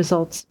immediate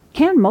results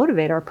can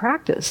motivate our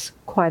practice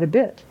quite a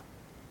bit.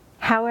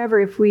 However,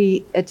 if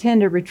we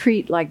attend a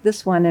retreat like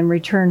this one and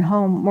return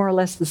home more or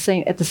less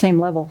at the same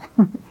level,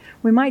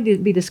 we might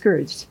be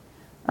discouraged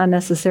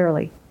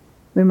unnecessarily.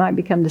 We might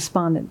become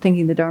despondent,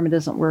 thinking the Dharma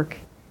doesn't work.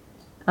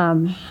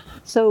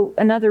 So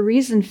another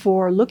reason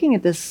for looking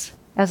at this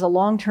as a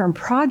long-term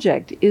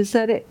project is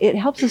that it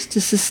helps us to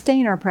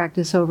sustain our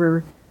practice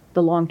over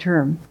the long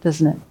term,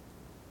 doesn't it?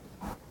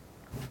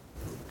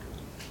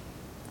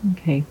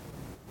 Okay.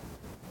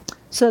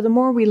 So the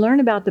more we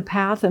learn about the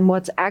path and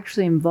what's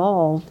actually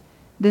involved,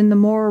 then the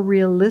more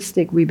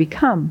realistic we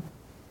become.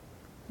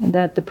 And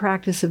that the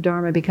practice of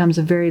Dharma becomes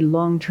a very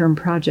long-term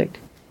project.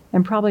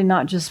 And probably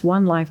not just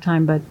one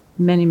lifetime, but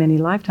many, many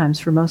lifetimes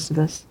for most of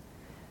us.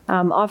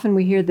 Often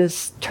we hear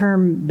this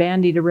term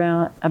bandied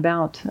around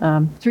about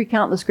 3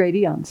 countless great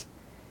eons.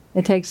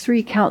 It takes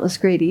 3 countless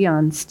great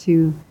eons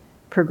to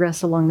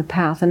progress along the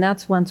path. And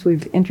that's once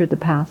we've entered the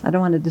path. I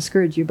don't want to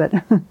discourage you, but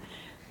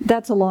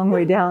that's a long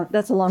way down.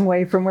 That's a long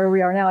way from where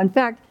we are now. In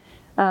fact,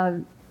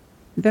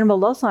 Venerable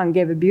Losang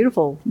gave a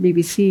beautiful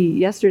BBC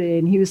yesterday,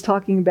 and he was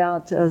talking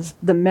about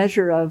the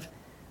measure of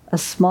a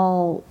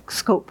small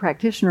scope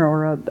practitioner,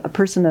 or a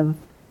person of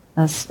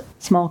a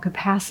small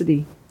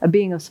capacity, a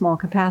being of small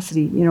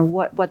capacity,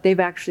 what they've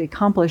actually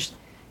accomplished.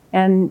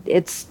 And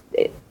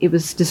it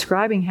was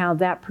describing how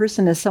that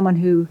person is someone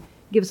who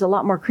gives a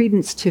lot more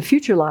credence to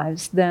future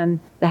lives than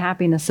the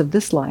happiness of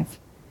this life.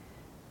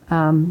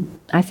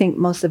 I think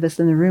most of us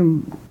in the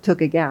room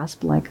took a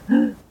gasp, like,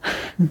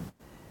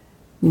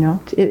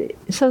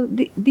 so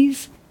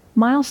these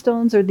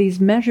milestones or these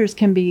measures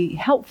can be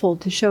helpful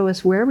to show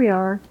us where we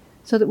are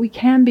so that we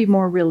can be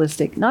more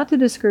realistic, not to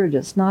discourage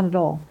us, not at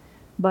all,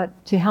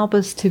 but to help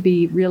us to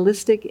be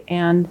realistic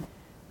and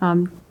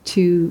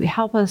to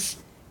help us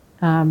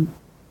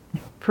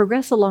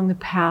progress along the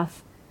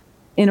path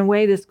in a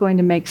way that's going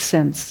to make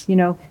sense.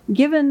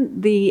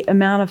 Given the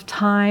amount of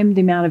time,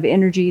 the amount of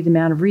energy, the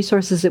amount of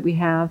resources that we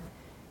have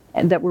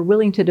and that we're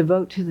willing to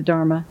devote to the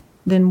Dharma,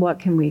 then what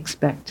can we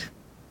expect?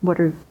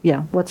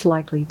 What's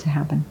likely to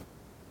happen?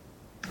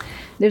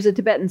 There's a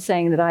Tibetan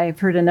saying that I have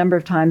heard a number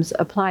of times: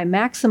 apply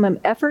maximum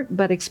effort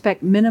but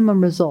expect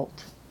minimum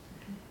result.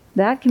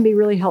 That can be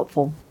really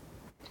helpful.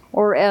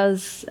 Or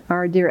as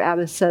our dear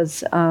abbess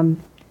says,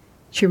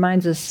 she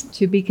reminds us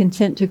to be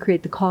content to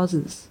create the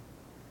causes.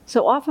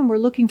 So often we're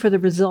looking for the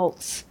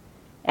results,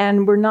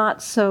 and we're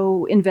not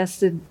so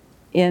invested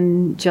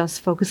in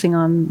just focusing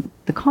on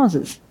the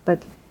causes,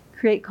 but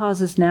create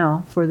causes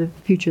now for the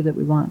future that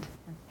we want.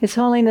 His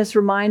Holiness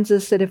reminds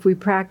us that if we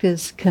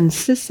practice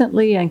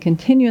consistently and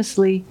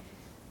continuously,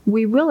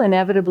 we will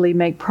inevitably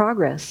make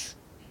progress.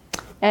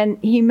 And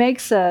he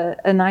makes a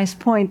nice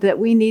point that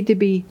we need to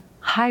be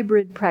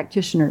hybrid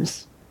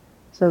practitioners.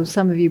 So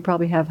some of you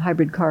probably have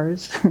hybrid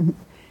cars.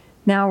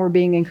 Now we're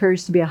being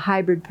encouraged to be a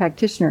hybrid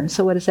practitioner.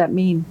 So what does that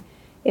mean?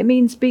 It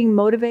means being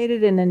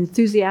motivated and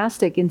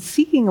enthusiastic in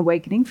seeking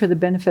awakening for the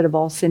benefit of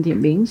all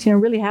sentient beings,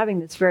 really having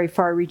this very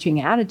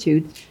far-reaching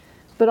attitude,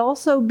 but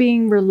also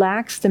being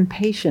relaxed and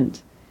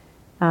patient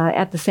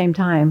at the same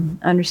time,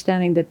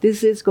 understanding that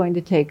this is going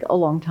to take a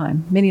long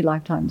time, many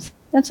lifetimes.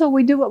 And so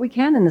we do what we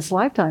can in this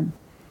lifetime,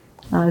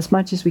 as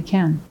much as we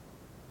can.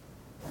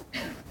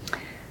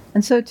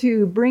 And so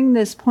to bring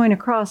this point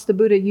across, the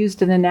Buddha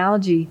used an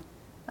analogy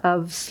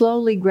of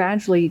slowly,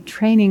 gradually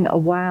training a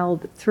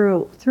wild,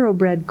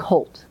 thoroughbred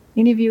colt.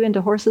 Any of you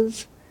into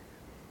horses?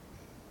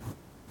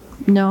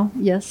 No?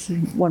 Yes?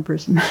 One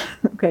person.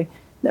 Okay.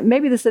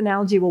 Maybe this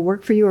analogy will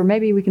work for you, or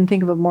maybe we can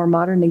think of a more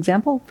modern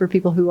example for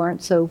people who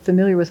aren't so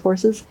familiar with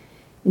horses.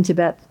 In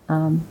Tibet,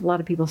 a lot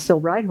of people still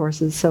ride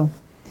horses, so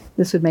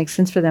this would make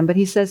sense for them. But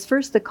he says,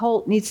 first the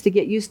colt needs to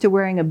get used to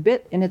wearing a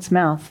bit in its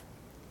mouth.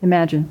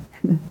 Imagine.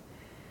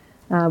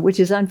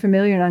 Which is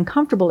unfamiliar and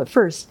uncomfortable at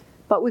first.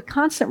 But with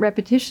constant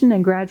repetition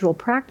and gradual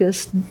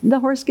practice, the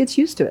horse gets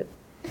used to it.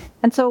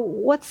 And so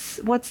what's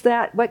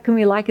that? What can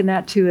we liken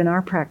that to in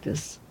our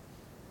practice?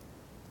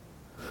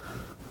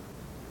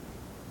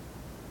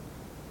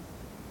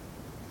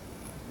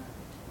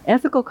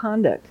 Ethical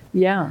conduct.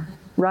 Yeah,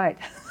 right.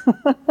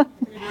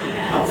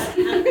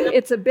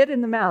 It's a bit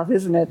in the mouth,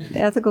 isn't it?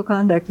 Ethical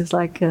conduct is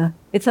like,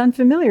 it's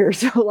unfamiliar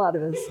to a lot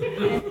of us.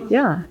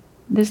 Yeah,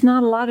 there's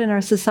not a lot in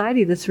our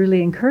society that's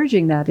really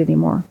encouraging that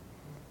anymore.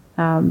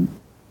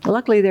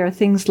 Luckily, there are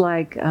things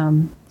like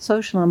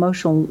social and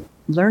emotional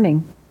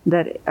learning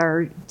that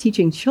are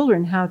teaching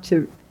children how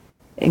to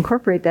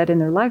incorporate that in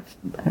their life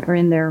or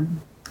in their,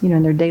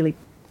 in their daily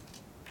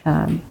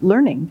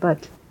learning.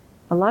 But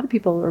a lot of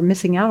people are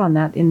missing out on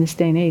that in this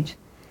day and age.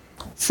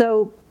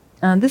 So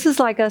this is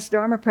like us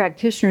Dharma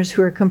practitioners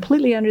who are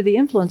completely under the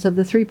influence of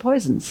the 3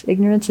 poisons: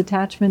 ignorance,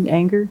 attachment,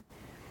 anger.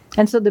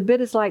 And so the bit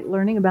is like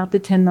learning about the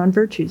 10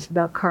 non-virtues,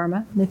 about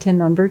karma, the 10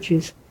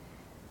 non-virtues.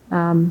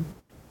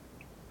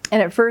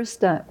 And at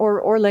first,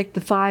 or like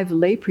the 5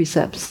 lay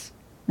precepts.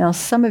 Now,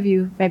 some of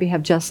you maybe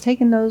have just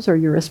taken those, or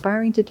you're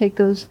aspiring to take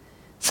those.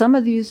 Some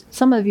of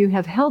you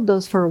have held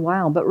those for a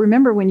while. But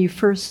remember, when you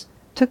first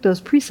took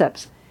those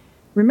precepts,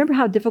 Remember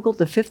how difficult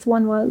the fifth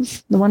one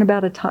was? The one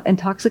about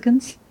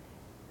intoxicants?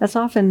 That's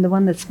often the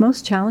one that's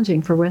most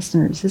challenging for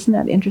Westerners. Isn't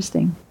that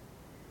interesting?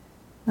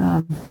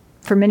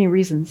 For many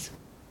reasons.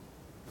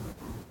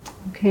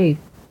 Okay.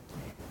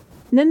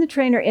 And then the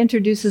trainer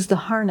introduces the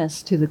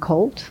harness to the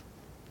colt,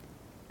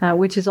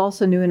 which is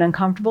also new and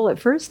uncomfortable at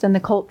first, and the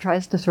colt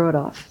tries to throw it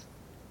off.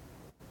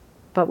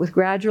 But with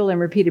gradual and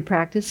repeated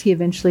practice, he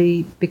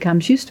eventually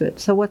becomes used to it.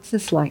 So what's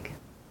this like?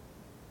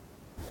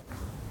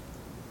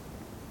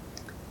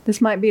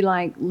 This might be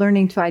like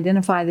learning to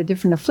identify the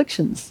different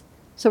afflictions.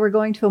 So we're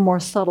going to a more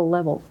subtle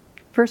level.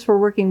 First, we're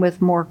working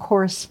with more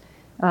coarse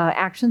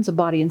actions of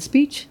body and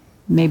speech,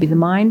 maybe the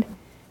mind.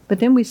 But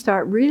then we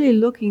start really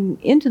looking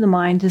into the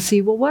mind to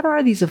see, well, what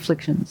are these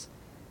afflictions?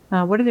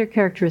 What are their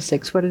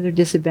characteristics? What are their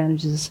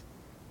disadvantages?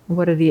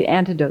 What are the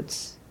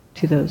antidotes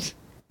to those?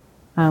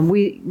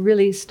 We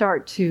really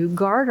start to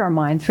guard our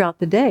mind throughout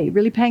the day,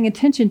 really paying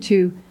attention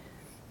to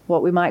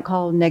what we might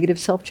call negative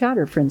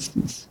self-chatter, for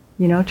instance.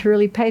 You know, to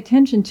really pay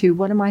attention to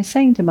what am I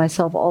saying to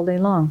myself all day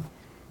long?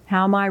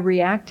 How am I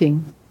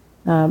reacting?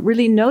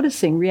 Really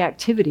noticing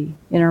reactivity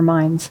in our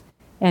minds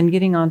and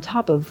getting on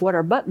top of what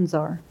our buttons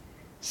are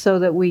so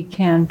that we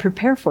can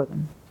prepare for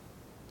them.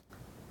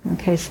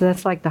 Okay, so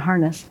that's like the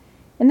harness.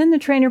 And then the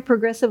trainer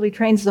progressively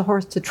trains the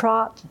horse to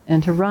trot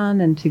and to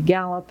run and to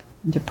gallop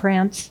and to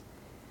prance.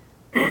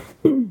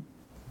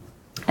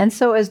 And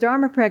so as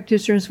Dharma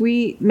practitioners,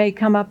 we may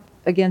come up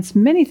against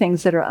many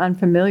things that are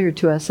unfamiliar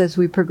to us as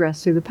we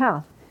progress through the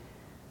path,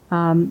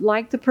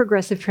 like the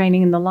progressive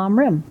training in the Lam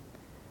Rim.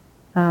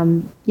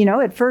 You know,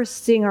 at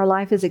first, seeing our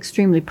life as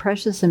extremely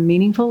precious and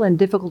meaningful and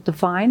difficult to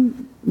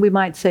find, we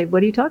might say,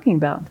 what are you talking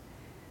about?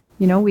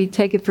 You know, we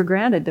take it for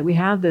granted that we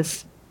have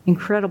this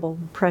incredible,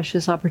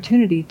 precious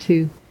opportunity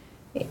to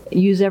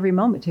use every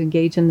moment to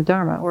engage in the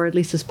Dharma, or at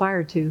least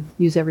aspire to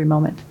use every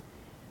moment.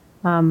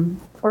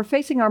 Or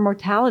facing our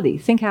mortality.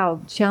 Think how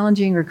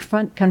challenging or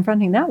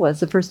confronting that was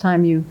the first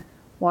time you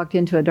walked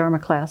into a Dharma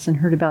class and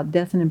heard about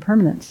death and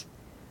impermanence.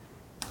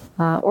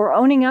 Or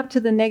owning up to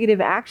the negative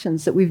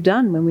actions that we've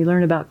done when we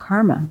learn about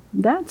karma.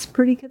 That's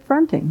pretty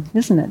confronting,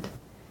 isn't it?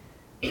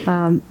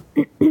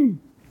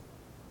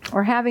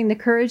 Or having the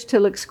courage to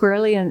look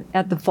squarely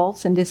at the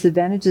faults and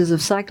disadvantages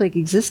of cyclic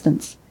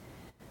existence.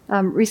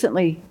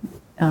 Recently,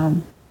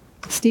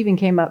 Stephen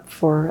came up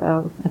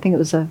for, I think it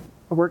was a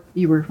work,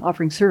 you were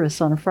offering service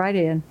on a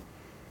Friday, and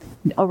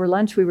over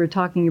lunch we were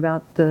talking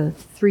about the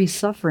three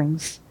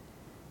sufferings.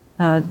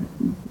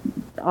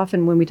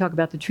 Often when we talk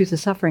about the truth of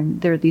suffering,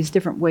 there are these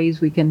different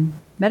ways we can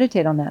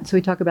meditate on that. So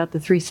we talk about the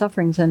three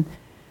sufferings, and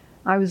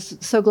I was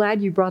so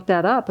glad you brought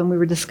that up, and we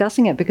were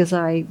discussing it because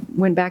I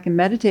went back and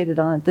meditated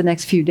on it the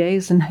next few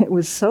days, and it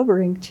was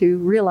sobering to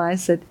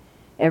realize that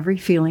every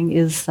feeling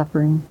is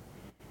suffering.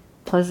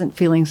 Pleasant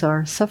feelings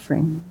are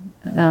suffering.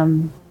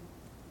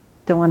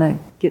 Don't want to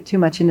get too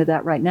much into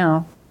that right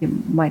now. You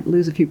might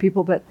lose a few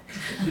people, but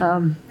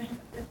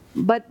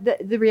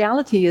the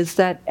reality is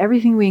that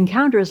everything we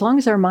encounter, as long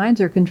as our minds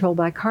are controlled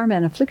by karma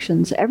and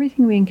afflictions,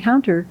 everything we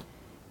encounter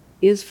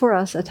is for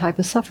us a type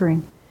of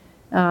suffering.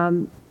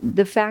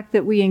 The fact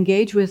that we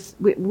engage with,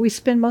 we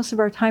spend most of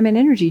our time and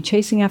energy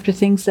chasing after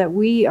things that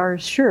we are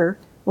sure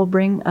will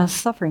bring us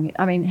suffering.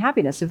 I mean,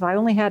 happiness. If I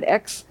only had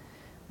X,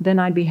 then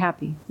I'd be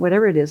happy.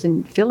 Whatever it is,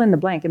 and fill in the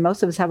blank. And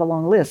most of us have a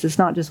long list. It's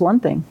not just one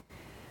thing.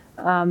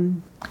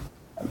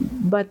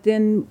 But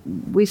then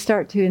we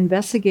start to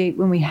investigate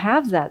when we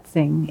have that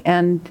thing,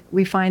 and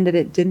we find that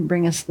it didn't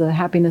bring us the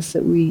happiness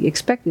that we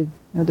expected,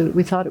 or that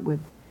we thought it would.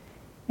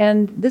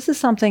 And this is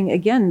something,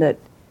 again, that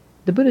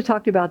the Buddha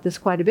talked about this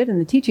quite a bit in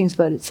the teachings,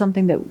 but it's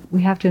something that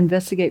we have to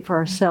investigate for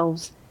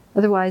ourselves.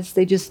 Otherwise,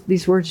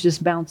 these words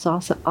just bounce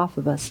off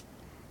of us.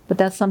 But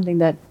that's something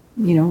that,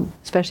 you know,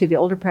 especially the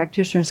older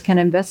practitioners can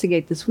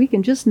investigate this week,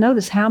 and just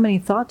notice how many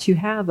thoughts you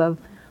have of,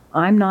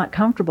 I'm not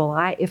comfortable.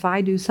 If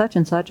I do such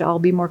and such, I'll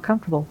be more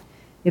comfortable.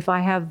 If I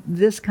have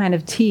this kind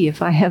of tea,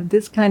 if I have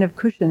this kind of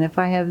cushion, if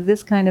I have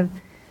this kind of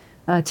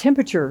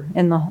temperature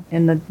in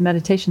the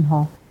meditation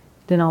hall,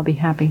 then I'll be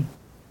happy.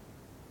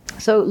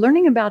 So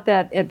learning about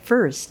that at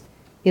first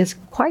is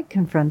quite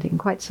confronting,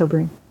 quite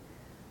sobering.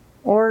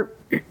 Or,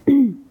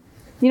 you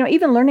know,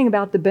 even learning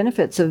about the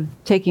benefits of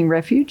taking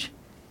refuge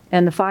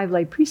and the 5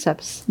 lay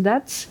precepts,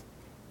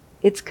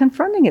 it's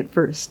confronting at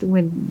first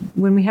when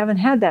we haven't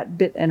had that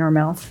bit in our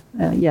mouth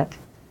yet.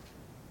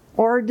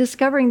 Or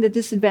discovering the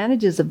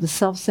disadvantages of the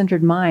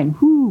self-centered mind.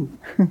 Whoo!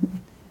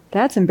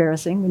 That's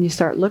embarrassing when you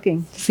start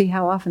looking to see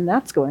how often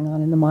that's going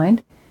on in the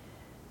mind.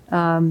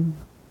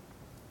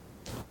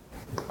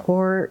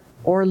 Or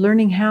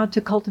learning how to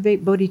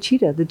cultivate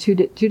bodhicitta, the two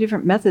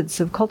different methods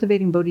of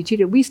cultivating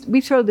bodhicitta. We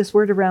throw this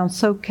word around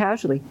so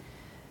casually.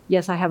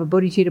 Yes, I have a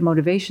bodhicitta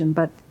motivation,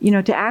 but you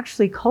know, to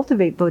actually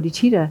cultivate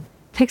bodhicitta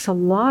takes a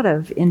lot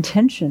of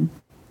intention,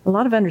 a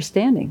lot of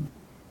understanding.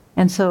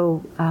 And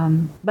so,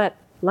 but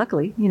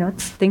luckily, you know,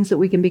 it's things that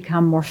we can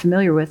become more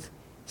familiar with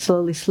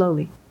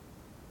slowly.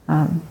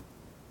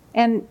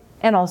 And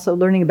also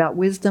learning about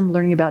wisdom,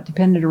 learning about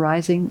dependent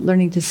arising,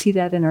 learning to see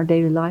that in our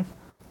daily life.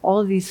 All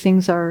of these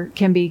things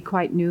can be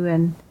quite new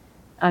and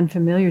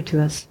unfamiliar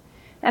to us.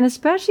 And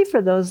especially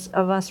for those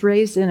of us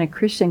raised in a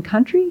Christian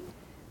country,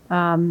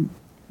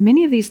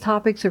 many of these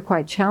topics are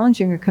quite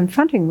challenging or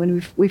confronting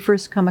when we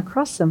first come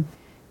across them.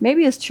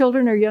 Maybe as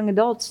children or young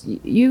adults,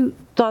 you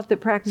thought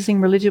that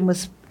practicing religion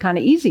was kind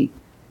of easy.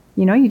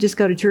 You know, you just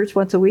go to church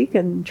once a week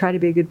and try to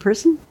be a good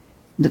person.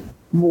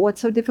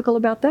 What's so difficult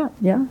about that?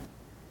 Yeah.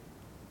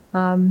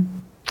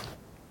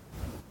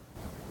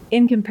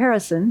 In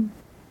comparison,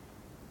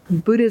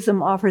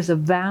 Buddhism offers a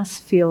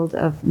vast field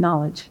of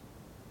knowledge.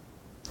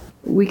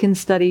 We can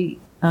study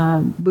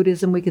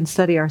Buddhism, we can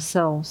study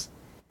ourselves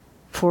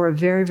for a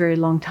very, very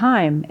long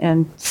time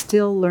and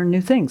still learn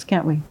new things,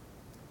 can't we?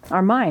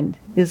 Our mind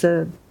is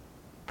a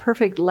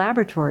perfect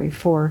laboratory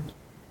for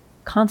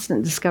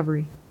constant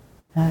discovery,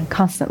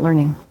 constant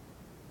learning,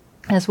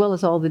 as well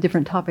as all the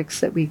different topics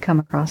that we come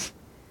across.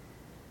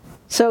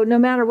 So no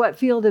matter what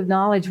field of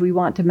knowledge we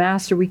want to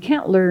master, we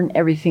can't learn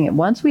everything at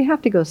once. We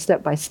have to go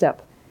step by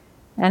step.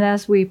 And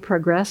as we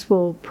progress,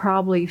 we'll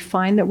probably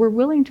find that we're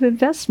willing to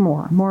invest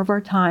more of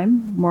our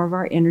time, more of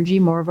our energy,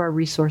 more of our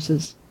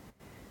resources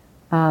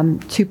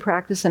to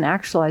practice and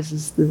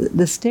actualize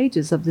the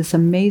stages of this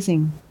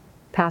amazing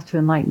path to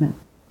enlightenment.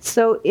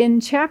 So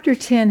in chapter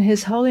 10,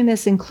 His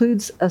Holiness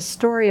includes a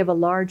story of a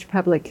large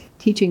public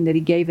teaching that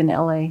he gave in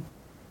LA.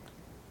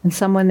 And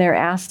someone there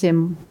asked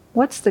him,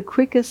 what's the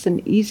quickest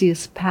and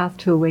easiest path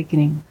to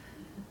awakening?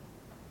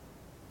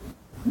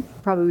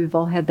 Probably we've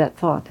all had that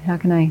thought. How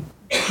can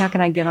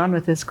I get on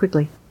with this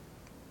quickly?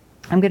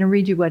 I'm going to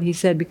read you what he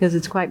said because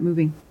it's quite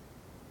moving.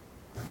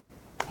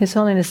 His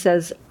Holiness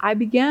says, I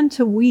began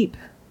to weep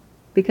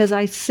because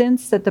I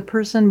sensed that the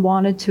person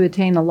wanted to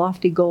attain a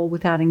lofty goal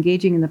without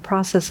engaging in the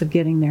process of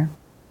getting there.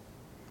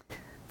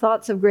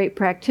 Thoughts of great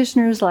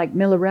practitioners like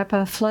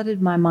Milarepa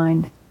flooded my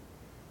mind.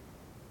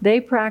 They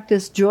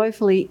practiced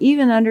joyfully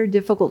even under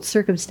difficult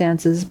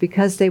circumstances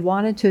because they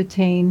wanted to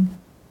attain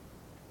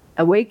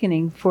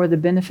awakening for the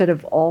benefit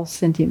of all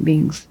sentient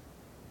beings.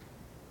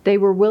 They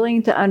were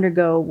willing to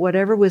undergo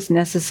whatever was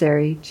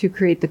necessary to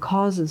create the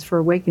causes for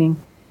awakening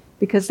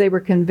because they were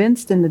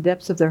convinced in the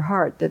depths of their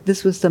heart that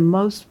this was the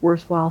most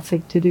worthwhile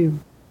thing to do.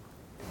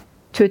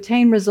 To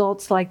attain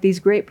results like these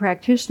great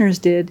practitioners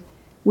did,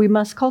 we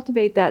must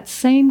cultivate that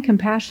same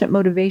compassionate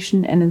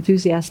motivation and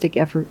enthusiastic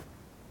effort.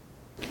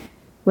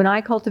 When I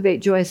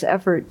cultivate joyous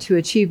effort to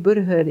achieve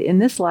Buddhahood in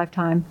this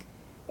lifetime,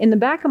 in the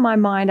back of my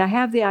mind I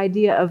have the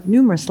idea of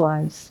numerous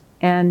lives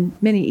and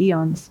many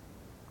eons.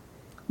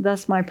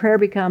 Thus my prayer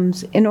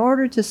becomes, in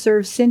order to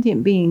serve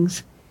sentient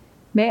beings,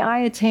 may I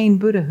attain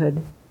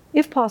Buddhahood,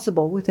 if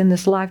possible within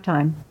this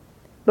lifetime,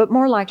 but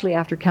more likely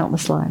after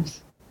countless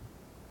lives.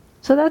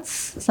 So that's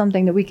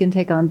something that we can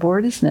take on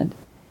board, isn't it?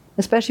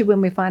 Especially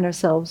when we find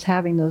ourselves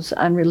having those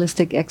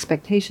unrealistic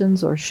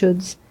expectations or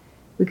shoulds,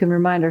 we can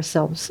remind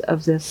ourselves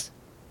of this.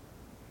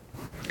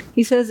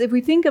 He says, if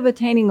we think of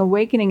attaining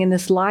awakening in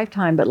this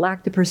lifetime but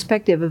lack the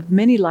perspective of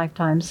many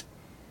lifetimes,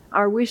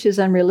 our wish is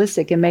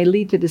unrealistic and may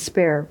lead to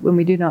despair when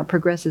we do not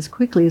progress as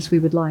quickly as we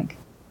would like.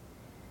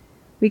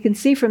 We can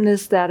see from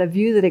this that a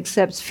view that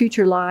accepts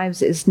future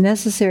lives is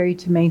necessary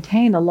to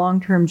maintain a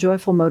long-term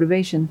joyful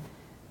motivation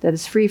that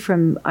is free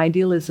from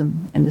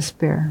idealism and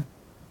despair.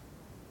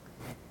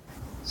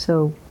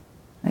 So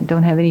I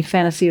don't have any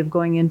fantasy of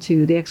going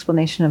into the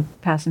explanation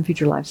of past and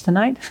future lives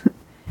tonight.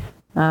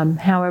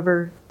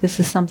 However, this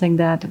is something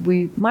that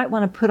we might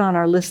want to put on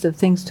our list of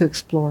things to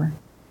explore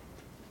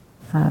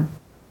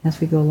as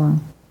we go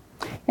along.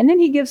 And then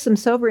he gives some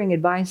sobering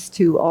advice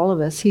to all of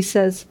us. He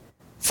says,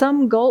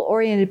 some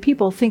goal-oriented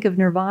people think of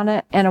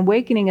nirvana and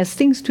awakening as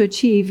things to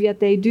achieve,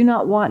 yet they do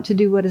not want to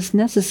do what is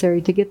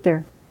necessary to get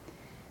there.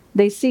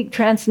 They seek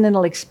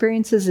transcendental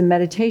experiences in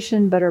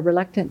meditation, but are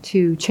reluctant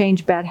to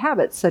change bad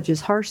habits such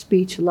as harsh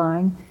speech,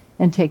 lying,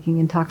 and taking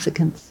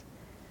intoxicants.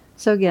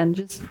 So again,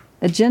 just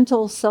a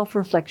gentle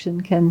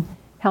self-reflection can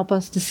help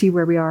us to see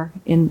where we are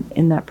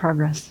in that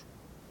progress.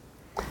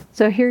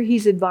 So here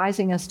he's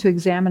advising us to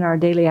examine our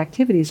daily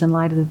activities in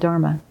light of the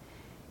Dharma,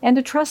 and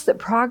to trust that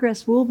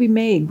progress will be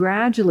made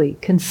gradually,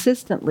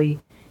 consistently,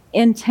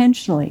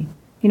 intentionally.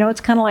 You know, it's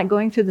kind of like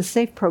going through the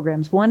SAFE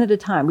programs, one at a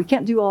time. We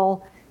can't do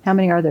all, how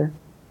many are there?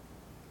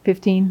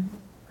 15?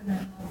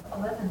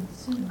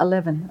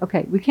 11.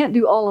 Okay, we can't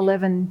do all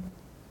 11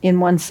 in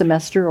one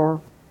semester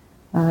or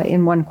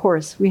in one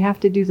course. We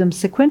have to do them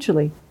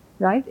sequentially,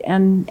 right?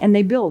 And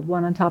they build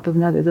one on top of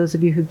another, those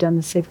of you who've done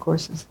the SAFE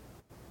courses.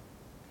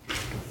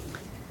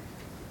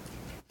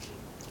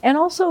 And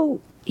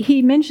also,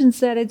 he mentions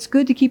that it's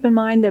good to keep in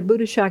mind that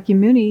Buddha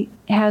Shakyamuni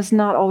has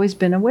not always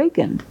been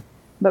awakened,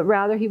 but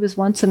rather he was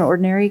once an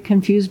ordinary,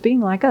 confused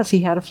being like us. He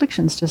had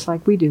afflictions just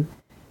like we do.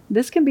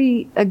 This can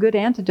be a good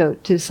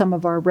antidote to some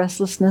of our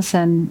restlessness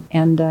and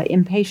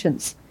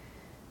impatience.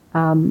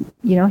 You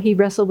know, he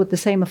wrestled with the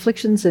same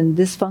afflictions and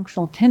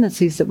dysfunctional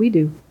tendencies that we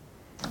do.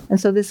 And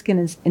so this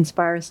can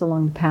inspire us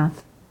along the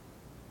path.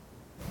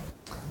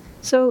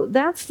 So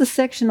that's the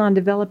section on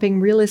developing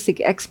realistic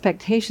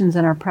expectations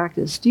in our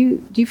practice.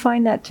 Do you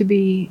find that to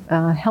be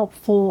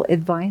helpful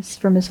advice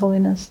from His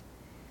Holiness?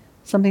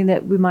 something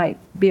that we might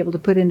be able to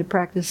put into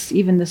practice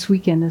even this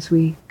weekend as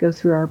we go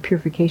through our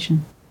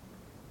purification.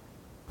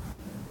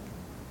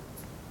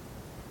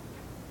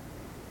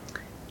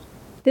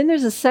 Then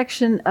there's a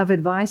section of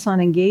advice on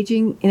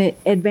engaging in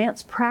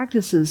advanced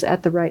practices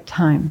at the right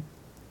time.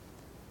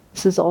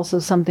 This is also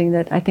something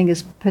that I think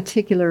is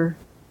particular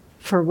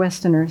for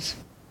Westerners.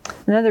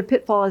 Another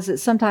pitfall is that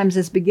sometimes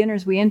as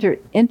beginners we enter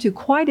into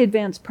quite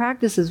advanced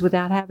practices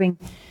without having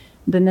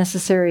the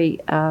necessary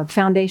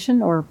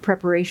foundation or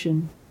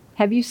preparation.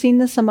 Have you seen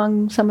this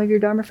among some of your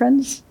Dharma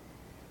friends?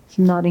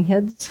 Some nodding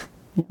heads?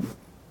 Yeah.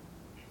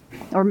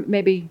 Or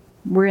maybe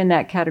we're in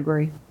that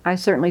category. I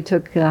certainly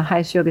took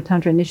Highest Yoga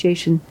Tantra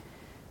initiation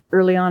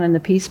early on in the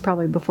piece,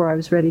 probably before I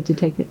was ready to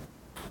take it.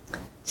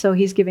 So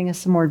he's giving us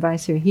some more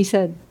advice here. He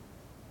said,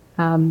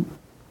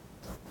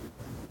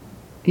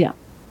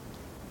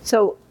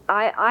 So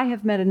I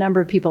have met a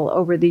number of people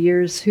over the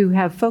years who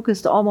have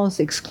focused almost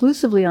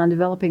exclusively on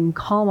developing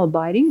calm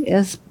abiding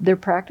as their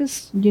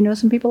practice. Do you know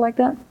some people like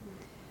that?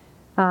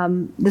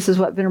 This is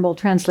what Venerable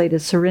translated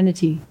as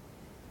serenity.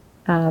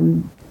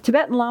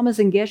 Tibetan lamas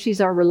and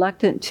geshis are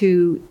reluctant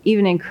to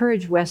even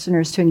encourage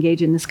Westerners to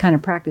engage in this kind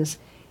of practice.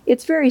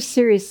 It's very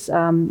serious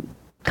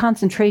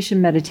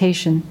concentration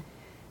meditation.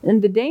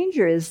 And the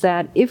danger is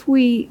that if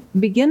we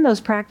begin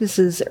those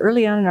practices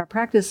early on in our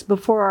practice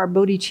before our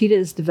bodhicitta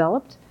is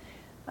developed,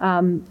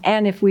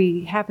 and if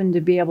we happen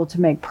to be able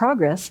to make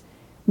progress,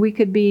 we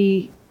could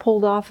be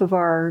pulled off of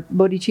our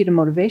bodhicitta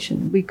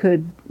motivation. We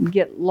could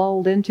get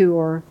lulled into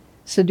or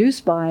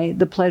seduced by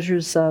the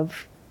pleasures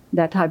of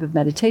that type of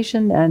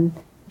meditation and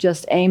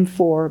just aim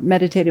for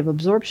meditative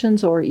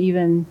absorptions or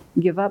even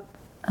give up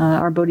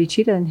our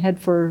bodhicitta and head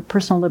for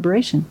personal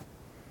liberation.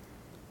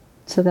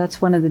 So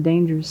that's one of the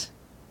dangers.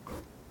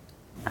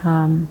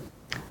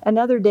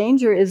 Another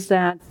danger is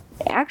that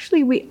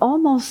actually we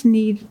almost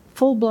need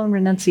full-blown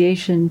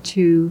renunciation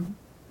to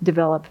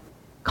develop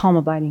calm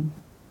abiding.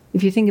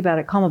 If you think about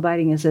it, calm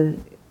abiding is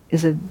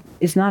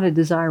not a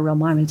desire realm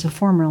mind, it's a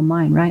form realm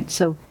mind, right?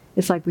 So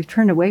it's like we've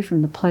turned away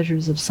from the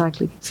pleasures of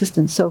cyclic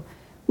existence. So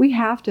we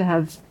have to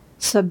have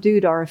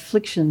subdued our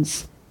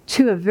afflictions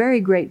to a very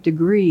great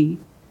degree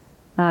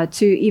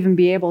to even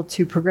be able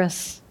to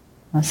progress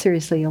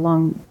seriously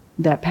along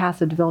that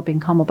path of developing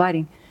calm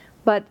abiding.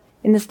 But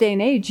in this day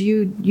and age,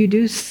 you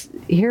do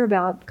hear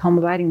about calm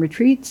abiding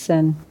retreats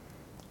and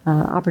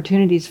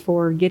opportunities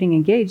for getting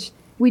engaged.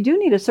 We do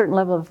need a certain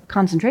level of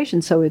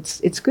concentration, so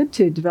it's good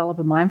to develop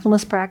a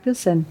mindfulness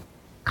practice and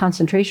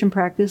concentration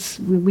practice.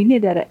 We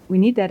need that. We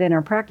need that in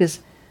our practice,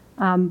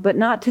 but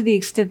not to the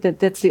extent that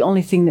that's the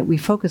only thing that we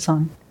focus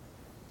on,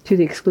 to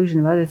the exclusion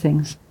of other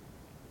things.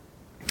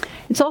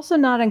 It's also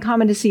not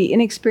uncommon to see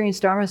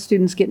inexperienced Dharma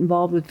students get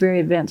involved with very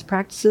advanced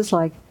practices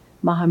like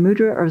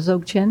Mahamudra or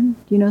Dzogchen.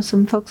 Do you know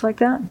some folks like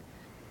that?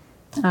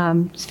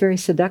 It's very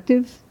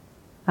seductive.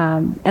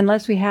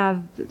 Unless we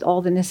have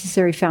all the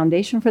necessary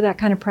foundation for that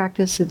kind of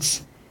practice,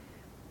 it's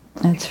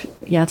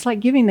like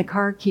giving the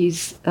car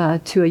keys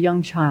to a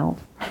young child.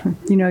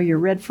 You know, your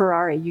red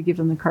Ferrari, you give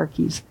them the car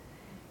keys.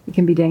 It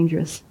can be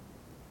dangerous.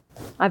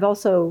 I've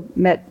also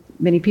met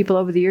many people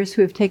over the years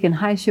who have taken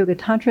Highest Yoga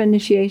Tantra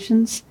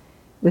initiations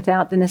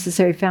without the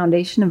necessary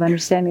foundation of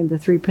understanding the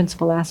three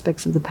principal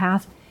aspects of the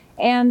path.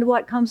 And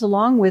what comes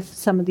along with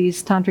some of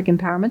these tantric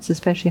empowerments,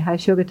 especially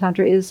Highest Yoga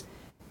Tantra, is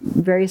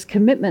various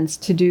commitments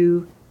to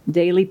do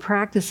daily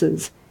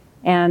practices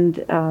and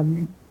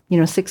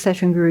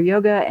 6-session Guru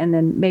Yoga, and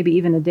then maybe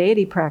even a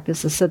deity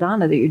practice, a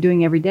sadhana that you're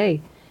doing every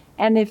day.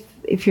 And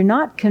if you're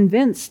not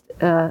convinced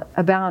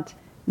about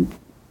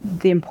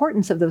the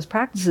importance of those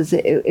practices,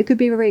 it could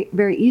be very,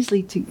 very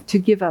easily to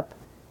give up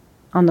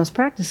on those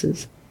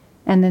practices.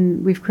 And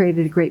then we've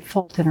created a great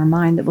fault in our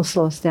mind that will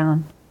slow us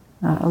down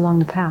along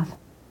the path.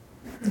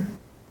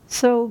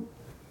 So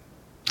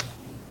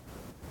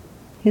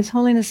His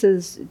Holiness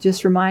is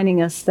just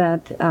reminding us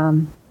that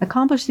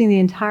accomplishing the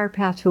entire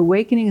path to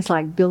awakening is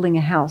like building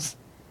a house.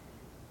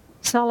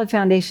 Solid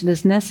foundation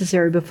is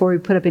necessary before we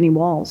put up any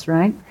walls,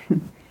 right?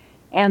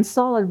 And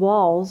solid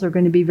walls are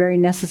going to be very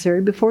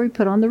necessary before we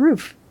put on the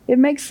roof. It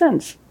makes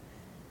sense.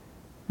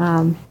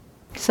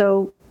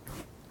 So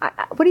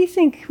what do you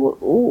think?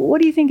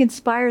 What do you think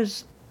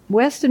inspires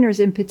Westerners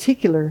in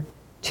particular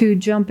to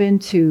jump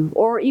into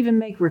or even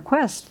make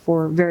requests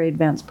for very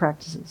advanced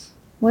practices?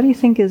 What do you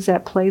think is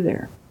at play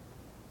there?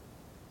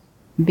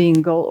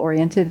 Being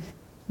goal-oriented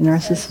in our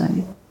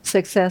society.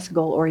 Success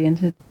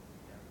goal-oriented.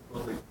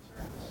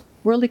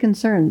 Worldly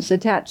concerns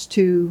attached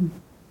to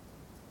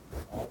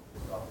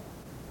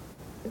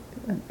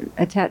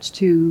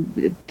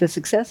the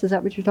success. Is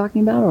that what you're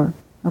talking about? Or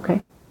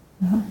okay.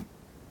 Uh-huh.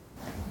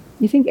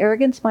 You think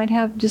arrogance might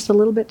have just a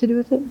little bit to do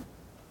with it?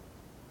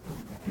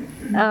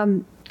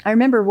 I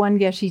remember one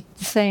geshe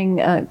saying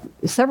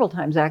several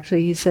times,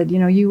 actually, he said,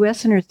 you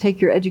Westerners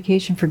take your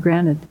education for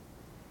granted.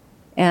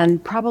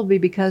 And probably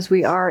because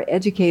we are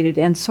educated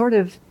and sort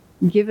of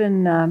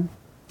given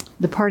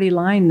the party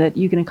line that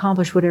you can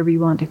accomplish whatever you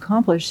want to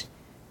accomplish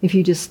if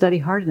you just study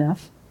hard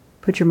enough,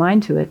 put your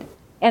mind to it.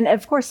 And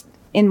of course,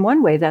 in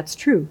one way, that's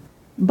true.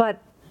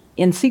 But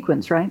in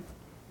sequence, right?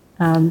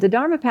 The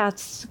Dharma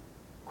path's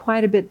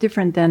quite a bit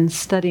different than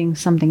studying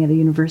something at a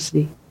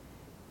university,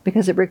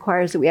 because it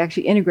requires that we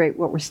actually integrate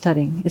what we're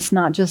studying. It's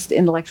not just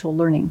intellectual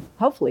learning.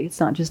 Hopefully, it's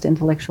not just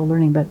intellectual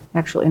learning, but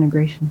actual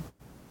integration.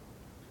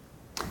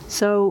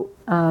 So,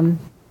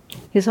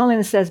 His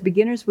Holiness says,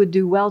 beginners would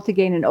do well to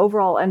gain an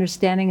overall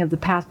understanding of the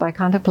path by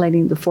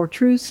contemplating the Four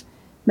Truths,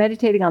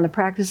 meditating on the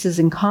practices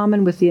in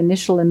common with the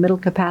initial and middle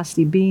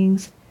capacity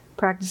beings,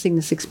 practicing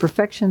the 6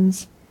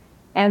 perfections,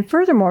 and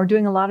furthermore,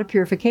 doing a lot of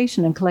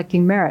purification and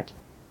collecting merit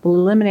will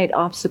eliminate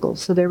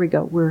obstacles. So there we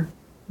go. We're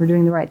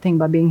doing the right thing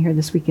by being here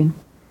this weekend.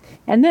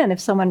 And then if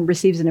someone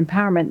receives an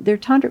empowerment, their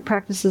tantric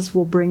practices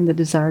will bring the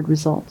desired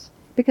results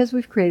because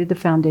we've created the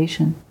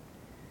foundation.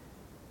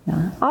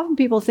 Often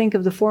people think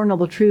of the Four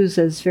Noble Truths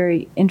as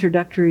very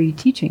introductory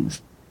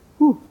teachings.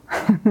 Ooh.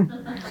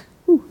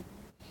 Ooh.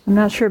 I'm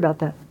not sure about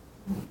that.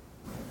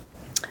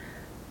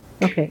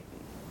 Okay.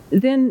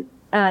 Then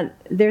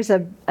there's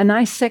a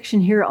nice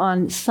section here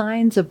on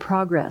signs of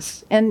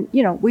progress. And,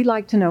 you know, we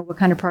like to know what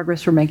kind of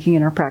progress we're making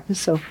in our practice.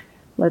 So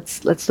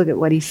let's look at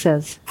what he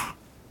says.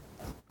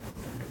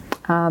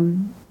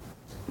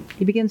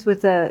 He begins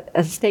with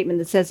a statement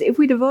that says, if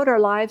we devote our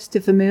lives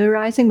to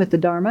familiarizing with the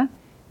Dharma,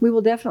 we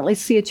will definitely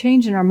see a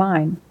change in our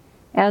mind.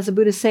 As the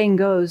Buddhist saying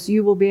goes,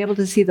 you will be able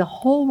to see the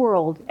whole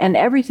world and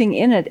everything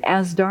in it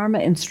as Dharma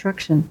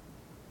instruction.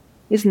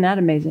 Isn't that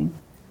amazing?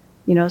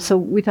 You know, so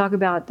we talk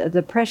about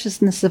the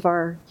preciousness of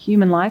our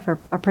human life,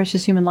 our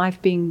precious human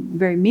life being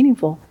very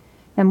meaningful.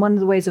 And one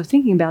of the ways of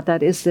thinking about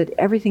that is that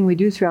everything we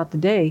do throughout the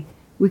day,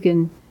 we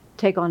can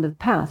take onto the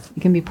path. It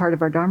can be part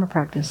of our Dharma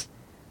practice.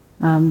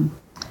 Now,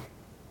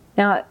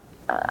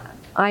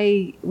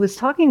 I was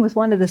talking with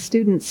one of the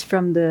students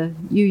from the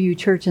UU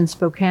Church in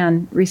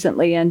Spokane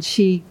recently, and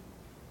she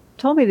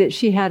told me that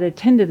she had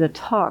attended a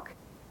talk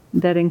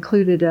that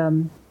included,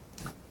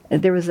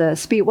 there was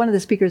one of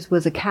the speakers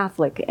was a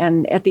Catholic,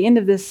 and at the end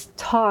of this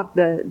talk,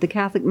 the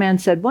Catholic man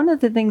said, one of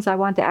the things I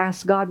want to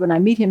ask God when I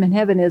meet him in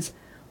heaven is,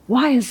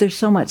 why is there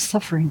so much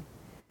suffering?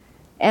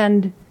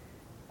 And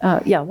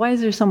why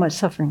is there so much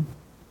suffering?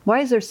 Why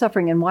is there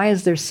suffering, and why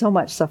is there so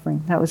much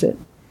suffering? That was it.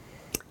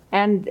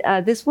 And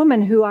this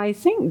woman, who I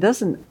think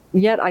doesn't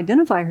yet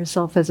identify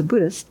herself as a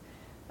Buddhist,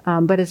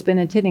 but has been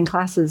attending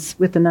classes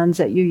with the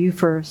nuns at UU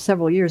for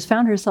several years,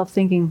 found herself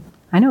thinking,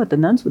 I know what the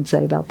nuns would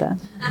say about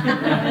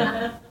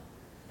that.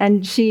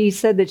 And she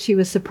said that she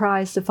was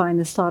surprised to find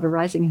this thought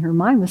arising in her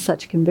mind with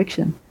such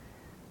conviction.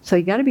 So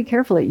you got to be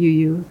careful at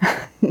UU.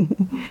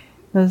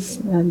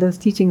 Those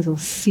teachings will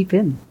seep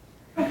in.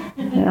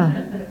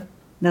 Yeah,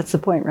 that's the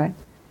point, right?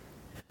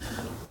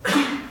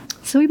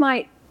 So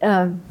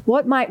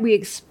what might we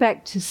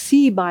expect to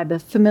see by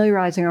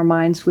familiarizing our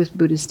minds with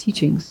Buddhist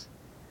teachings?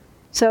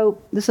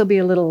 So this will be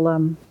a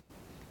little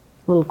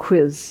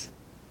quiz.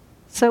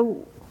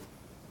 So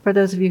for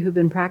those of you who've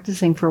been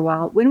practicing for a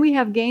while, when we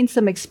have gained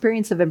some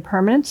experience of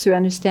impermanence through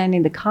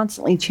understanding the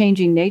constantly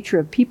changing nature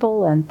of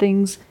people and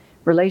things,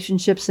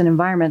 relationships and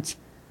environments,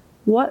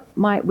 what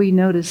might we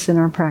notice in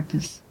our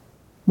practice?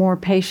 More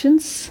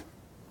patience?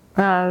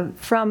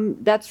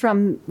 That's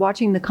from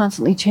watching the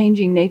constantly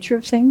changing nature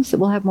of things, that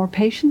we'll have more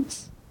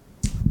patience?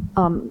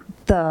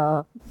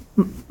 My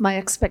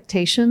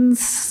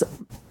expectations,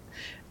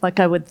 like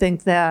I would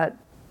think that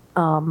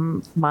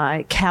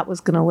my cat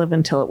was going to live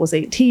until it was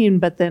 18,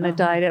 but then it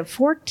died at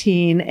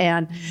 14,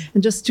 and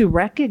just to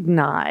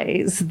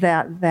recognize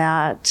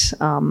that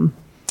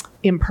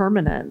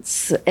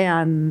impermanence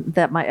and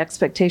that my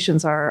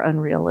expectations are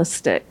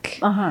unrealistic.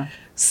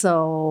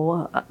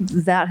 So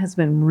that has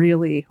been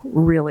really,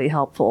 really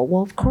helpful.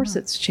 Well, of course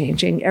it's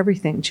changing.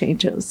 Everything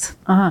changes.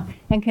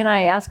 And can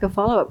I ask a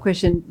follow-up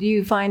question? Do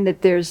you find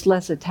that there's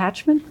less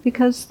attachment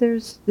because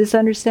there's this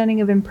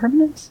understanding of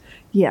impermanence?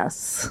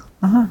 Yes.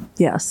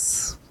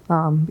 Yes.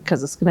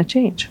 Because it's going to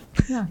change.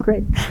 Yeah,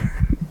 great.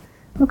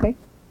 Okay.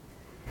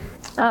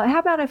 How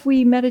about if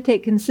we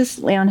meditate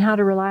consistently on how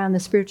to rely on the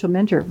spiritual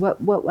mentor?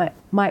 What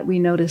might we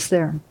notice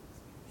there?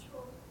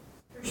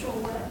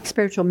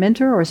 Spiritual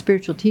mentor or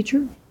spiritual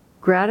teacher?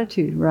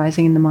 Gratitude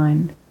rising in the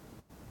mind.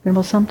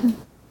 Venerable something?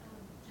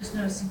 Just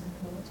noticing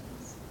their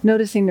qualities.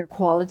 Noticing their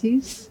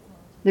qualities?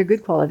 Their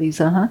good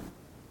qualities,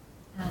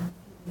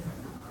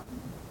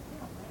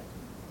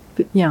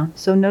 But yeah,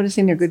 so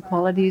noticing their good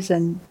qualities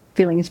and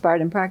feeling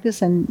inspired in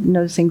practice and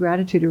noticing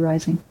gratitude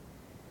arising.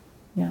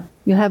 Yeah,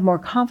 you'll have more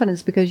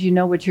confidence because you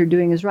know what you're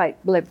doing is right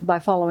by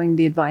following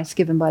the advice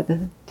given by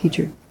the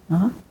teacher.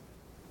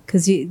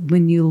 Because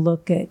when you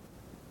look at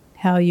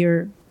how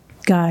your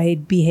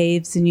guide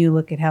behaves and you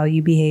look at how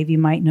you behave, you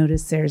might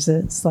notice there's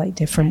a slight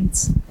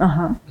difference.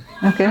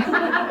 Okay.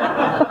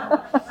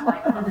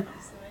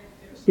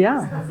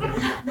 Yeah.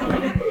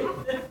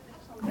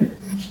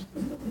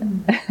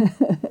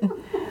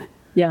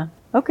 Yeah.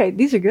 Okay,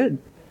 these are good.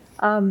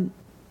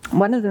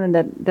 One of them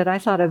that I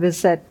thought of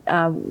is that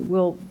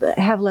we'll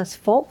have less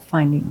fault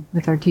finding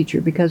with our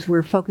teacher because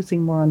we're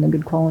focusing more on the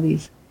good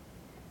qualities.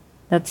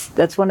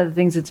 That's one of the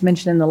things that's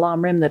mentioned in the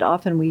Lam Rim, that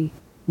often we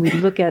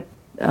look at,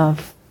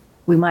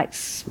 we might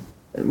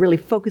really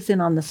focus in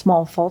on the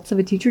small faults of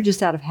a teacher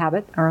just out of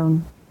habit, our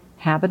own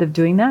habit of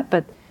doing that.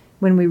 But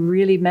when we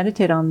really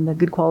meditate on the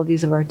good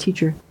qualities of our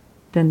teacher,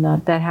 then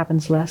that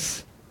happens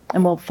less,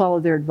 and we'll follow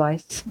their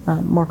advice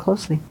more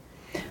closely.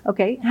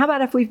 Okay, how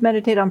about if we've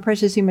meditated on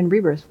precious human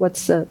rebirth?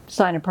 What's the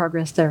sign of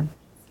progress there?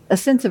 A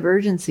sense of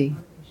urgency.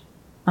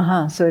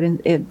 So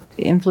it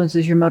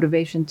influences your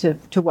motivation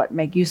to what?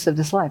 Make use of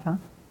this life, huh?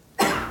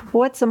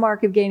 What's the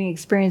mark of gaining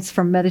experience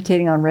from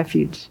meditating on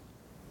refuge?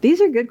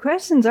 These are good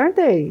questions, aren't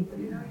they?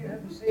 You know you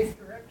have a safe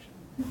direction.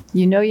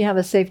 You know you have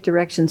a safe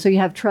direction, so you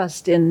have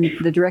trust in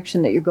the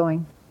direction that you're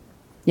going.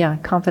 Yeah,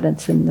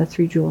 confidence in the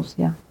 3 jewels,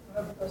 yeah.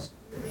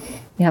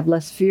 You have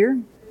less fear.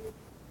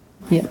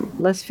 Yeah,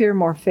 less fear,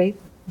 more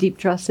faith, deep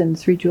trust in the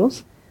 3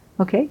 jewels.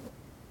 Okay.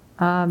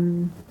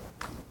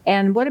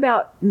 And what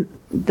about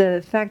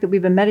the fact that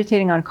we've been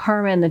meditating on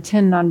karma and the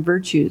 10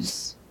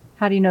 non-virtues?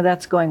 How do you know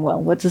that's going well?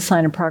 What's a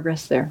sign of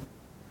progress there?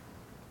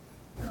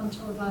 Come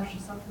to a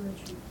Vajrasattva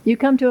retreat. You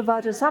come to a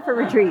Vajrasattva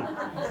retreat.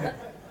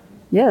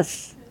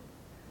 Yes.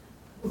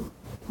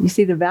 You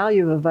see the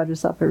value of a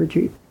Vajrasattva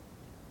retreat.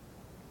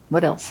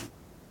 What else?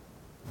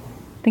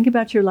 Think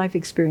about your life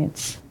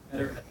experience.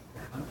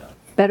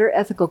 Better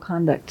ethical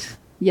conduct.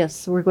 Yes,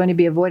 so we're going to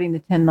be avoiding the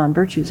 10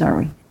 non-virtues,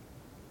 aren't we?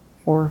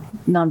 Or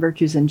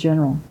non-virtues in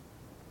general.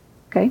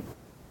 Okay.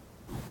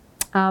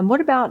 What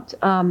about,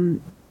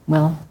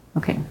 well,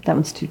 okay, that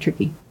one's too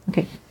tricky.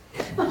 Okay.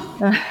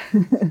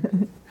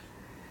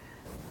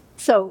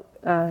 So,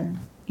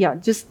 yeah,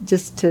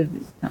 just to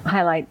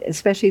highlight,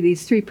 especially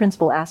these 3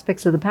 principal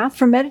aspects of the path,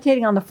 from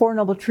meditating on the 4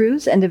 Noble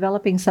Truths and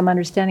developing some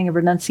understanding of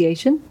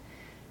renunciation,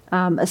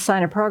 a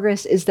sign of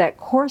progress is that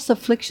coarse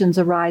afflictions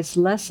arise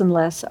less and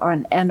less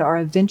and are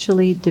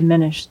eventually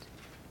diminished.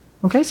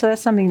 Okay, so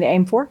that's something to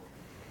aim for.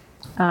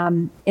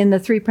 In the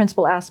 3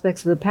 principal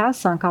aspects of the path,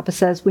 Tsongkhapa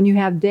says, when you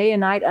have day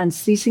and night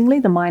unceasingly,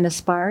 the mind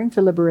aspiring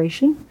for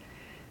liberation,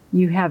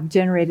 you have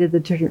generated the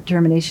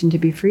determination to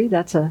be free.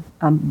 That's a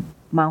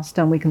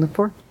milestone we can look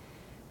for.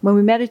 When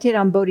we meditate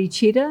on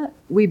bodhicitta,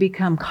 we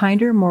become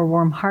kinder, more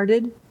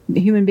warm-hearted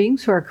human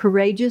beings who are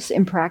courageous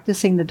in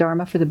practicing the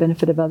Dharma for the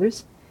benefit of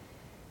others.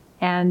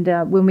 And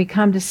when we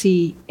come to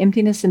see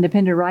emptiness and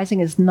dependent arising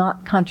is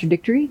not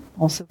contradictory,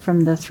 also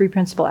from the 3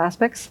 principal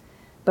aspects,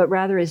 but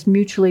rather is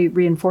mutually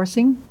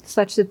reinforcing,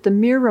 such that the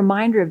mere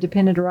reminder of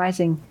dependent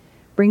arising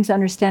brings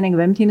understanding of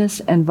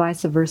emptiness and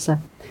vice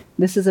versa.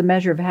 This is a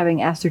measure of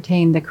having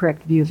ascertained the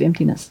correct view of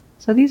emptiness.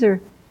 So these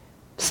are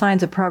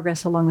signs of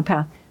progress along the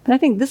path. But I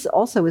think this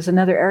also is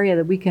another area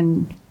that we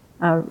can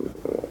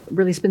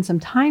really spend some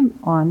time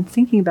on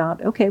thinking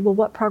about, okay, well,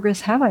 what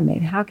progress have I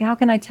made? How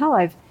can I tell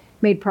I've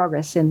made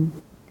progress in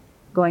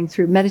going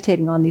through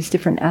meditating on these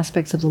different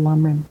aspects of the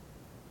Lamrim?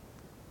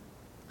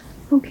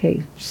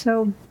 Okay,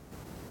 so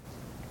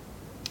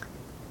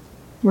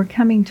we're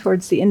coming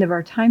towards the end of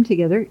our time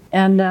together,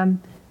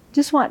 and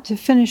just want to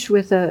finish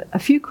with a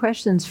few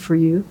questions for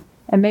you,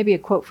 and maybe a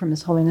quote from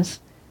His Holiness.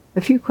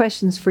 A few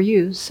questions for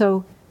you.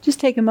 So just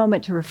take a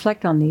moment to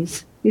reflect on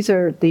these. These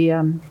are the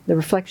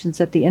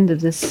reflections at the end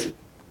of this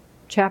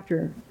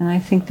chapter, and I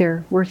think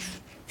they're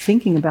worth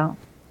thinking about.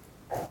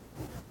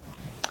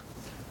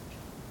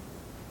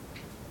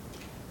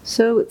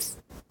 So,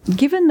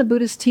 given the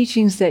Buddhist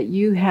teachings that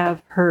you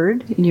have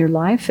heard in your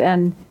life,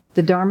 and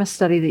the Dharma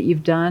study that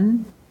you've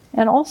done,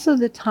 and also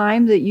the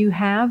time that you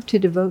have to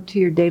devote to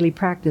your daily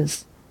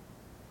practice,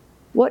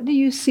 what do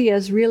you see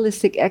as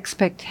realistic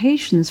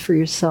expectations for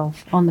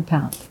yourself on the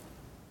path?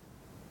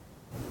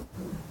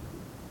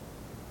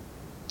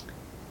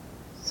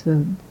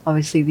 So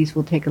obviously these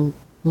will take a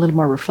little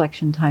more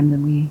reflection time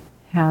than we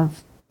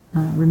have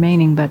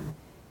remaining, but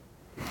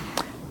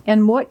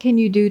and what can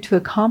you do to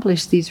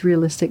accomplish these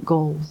realistic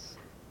goals?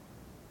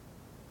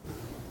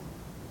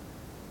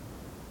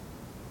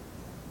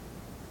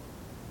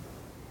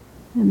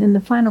 And then the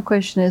final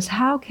question is,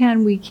 how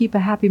can we keep a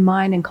happy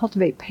mind and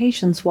cultivate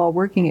patience while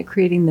working at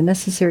creating the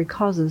necessary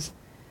causes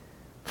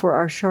for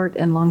our short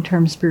and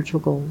long-term spiritual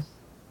goals?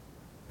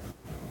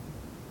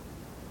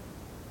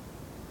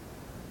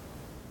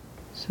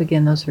 So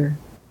again, those are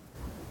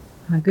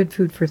good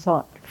food for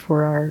thought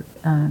for our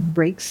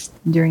breaks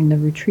during the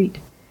retreat.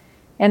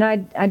 And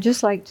I'd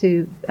just like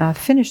to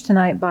finish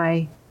tonight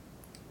by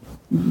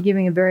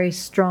giving a very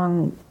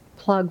strong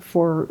plug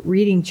for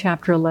reading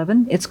chapter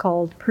 11. It's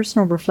called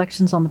Personal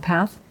Reflections on the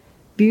Path.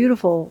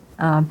 Beautiful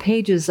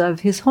pages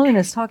of His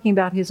Holiness talking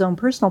about his own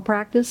personal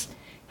practice,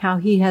 how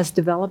he has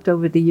developed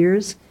over the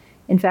years.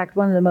 In fact,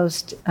 one of the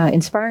most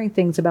inspiring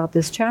things about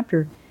this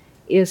chapter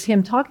is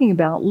him talking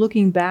about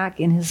looking back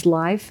in his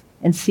life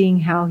and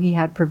seeing how he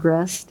had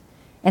progressed,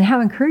 and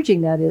how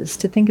encouraging that is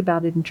to think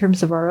about it in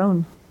terms of our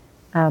own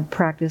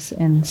practice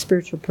and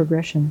spiritual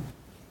progression.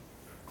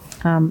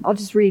 I'll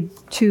just read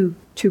two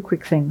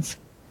quick things.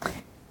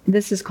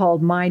 This is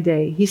called My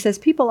Day. He says,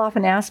 people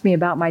often ask me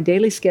about my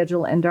daily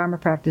schedule and Dharma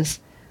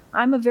practice.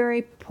 I'm a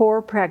very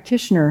poor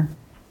practitioner,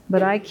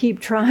 but I keep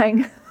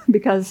trying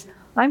because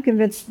I'm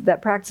convinced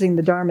that practicing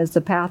the Dharma is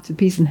the path to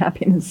peace and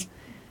happiness.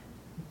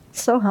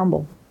 So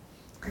humble.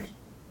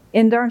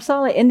 In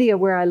Dharamsala, India,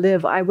 where I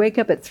live, I wake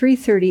up at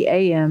 3:30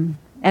 a.m.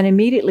 and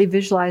immediately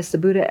visualize the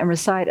Buddha and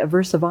recite a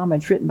verse of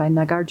homage written by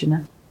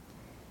Nagarjuna.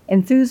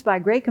 Enthused by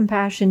great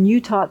compassion, you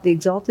taught the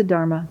exalted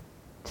Dharma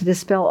to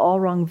dispel all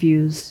wrong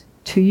views.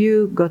 To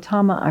you,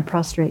 Gautama, I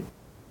prostrate.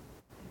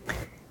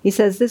 He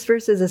says, this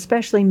verse is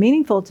especially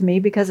meaningful to me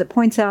because it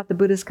points out the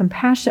Buddha's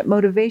compassionate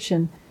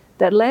motivation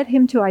that led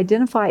him to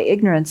identify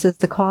ignorance as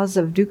the cause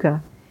of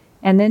dukkha,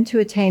 and then to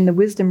attain the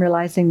wisdom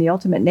realizing the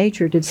ultimate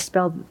nature to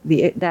dispel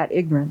that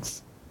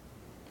ignorance.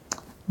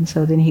 And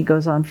so then he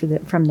goes on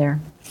from there.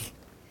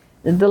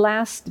 The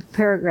last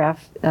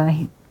paragraph,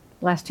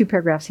 last two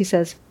paragraphs, he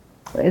says,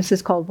 this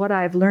is called What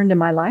I've Learned in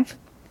My Life.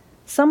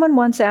 Someone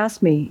once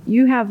asked me,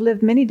 you have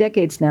lived many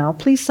decades now,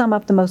 please sum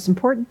up the most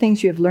important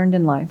things you have learned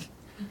in life.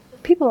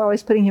 People are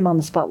always putting him on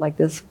the spot like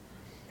this.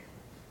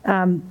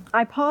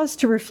 I paused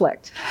to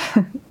reflect.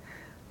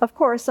 Of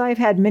course, I've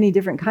had many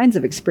different kinds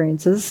of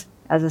experiences,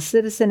 as a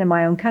citizen in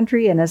my own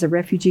country and as a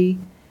refugee,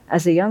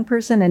 as a young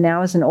person and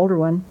now as an older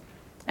one,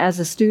 as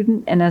a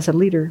student and as a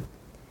leader.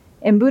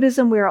 In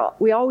Buddhism,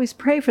 we always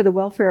pray for the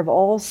welfare of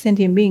all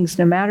sentient beings,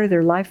 no matter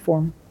their life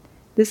form.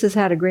 This has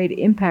had a great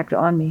impact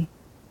on me.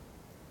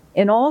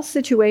 In all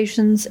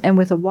situations and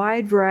with a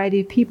wide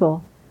variety of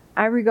people,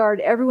 I regard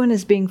everyone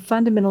as being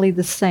fundamentally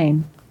the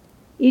same.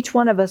 Each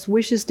one of us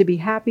wishes to be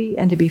happy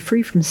and to be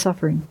free from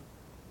suffering.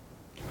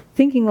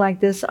 Thinking like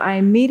this, I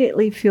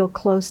immediately feel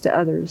close to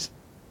others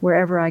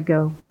wherever I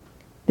go.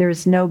 There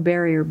is no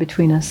barrier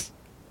between us.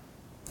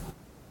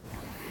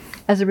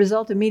 As a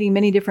result of meeting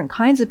many different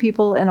kinds of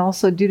people and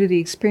also due to the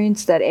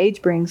experience that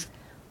age brings,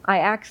 I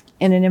act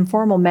in an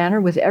informal manner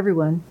with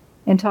everyone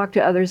and talk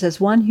to others as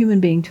one human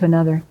being to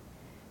another.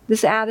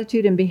 This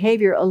attitude and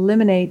behavior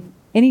eliminate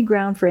any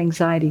ground for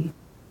anxiety.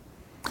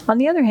 On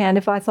the other hand,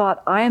 if I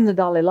thought, I am the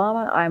Dalai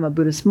Lama, I am a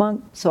Buddhist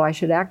monk, so I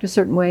should act a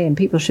certain way and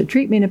people should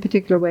treat me in a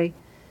particular way,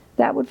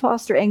 that would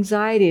foster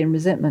anxiety and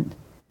resentment.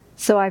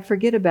 So I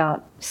forget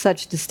about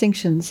such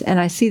distinctions and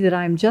I see that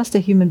I am just a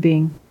human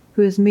being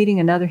who is meeting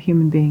another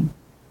human being.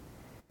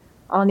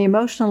 On the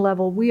emotional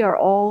level, we are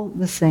all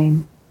the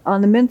same.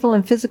 On the mental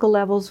and physical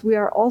levels, we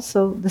are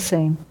also the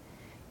same.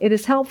 It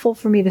is helpful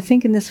for me to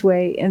think in this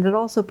way, and it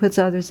also puts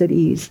others at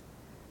ease.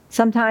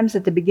 Sometimes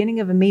at the beginning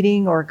of a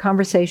meeting or a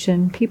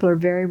conversation, people are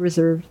very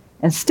reserved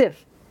and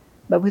stiff,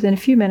 but within a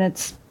few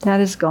minutes,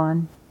 that is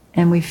gone,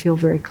 and we feel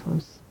very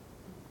close.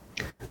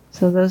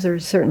 So those are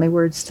certainly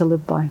words to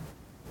live by.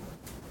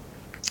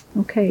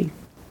 Okay.